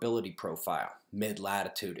vulnerability profile.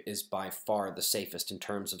 Mid-latitude is by far the safest in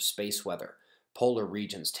terms of space weather. Polar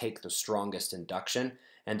regions take the strongest induction,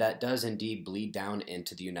 and that does indeed bleed down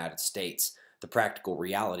into the United States. The practical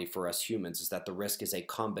reality for us humans is that the risk is a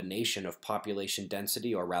combination of population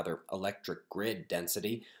density, or rather electric grid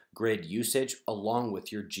density, grid usage, along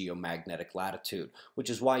with your geomagnetic latitude, which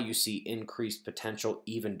is why you see increased potential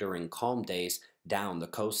even during calm days down the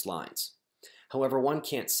coastlines. However, one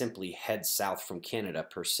can't simply head south from Canada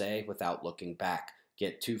per se without looking back.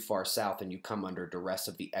 Get too far south and you come under duress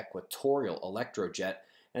of the equatorial electrojet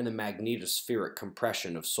and the magnetospheric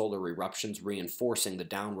compression of solar eruptions reinforcing the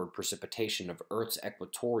downward precipitation of Earth's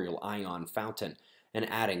equatorial ion fountain and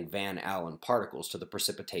adding Van Allen particles to the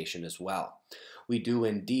precipitation as well. We do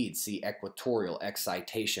indeed see equatorial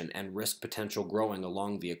excitation and risk potential growing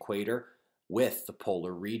along the equator with the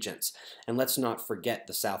polar regions. And let's not forget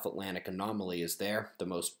the South Atlantic anomaly is there, the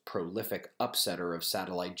most prolific upsetter of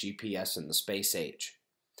satellite GPS in the space age.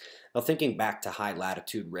 Now, thinking back to high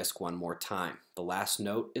latitude risk one more time, The last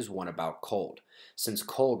note is one about cold. Since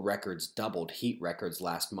cold records doubled heat records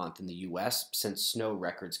last month in the U.S., since snow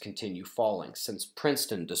records continue falling, since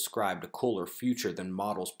Princeton described a cooler future than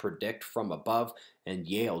models predict from above, and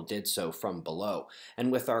Yale did so from below,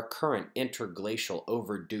 and with our current interglacial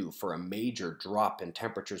overdue for a major drop in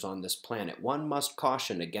temperatures on this planet, one must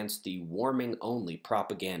caution against the warming-only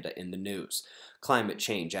propaganda in the news. Climate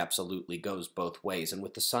change absolutely goes both ways, and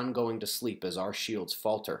with the sun going to sleep as our shields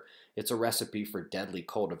falter, it's a recipe for deadly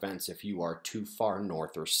cold events if you are too far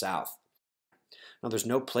north or south. Now, there's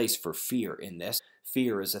no place for fear in this.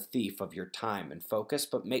 Fear is a thief of your time and focus,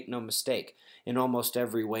 but make no mistake, in almost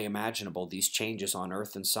every way imaginable, these changes on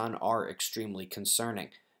Earth and Sun are extremely concerning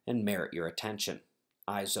and merit your attention.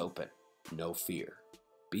 Eyes open, no fear.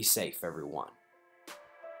 Be safe, everyone.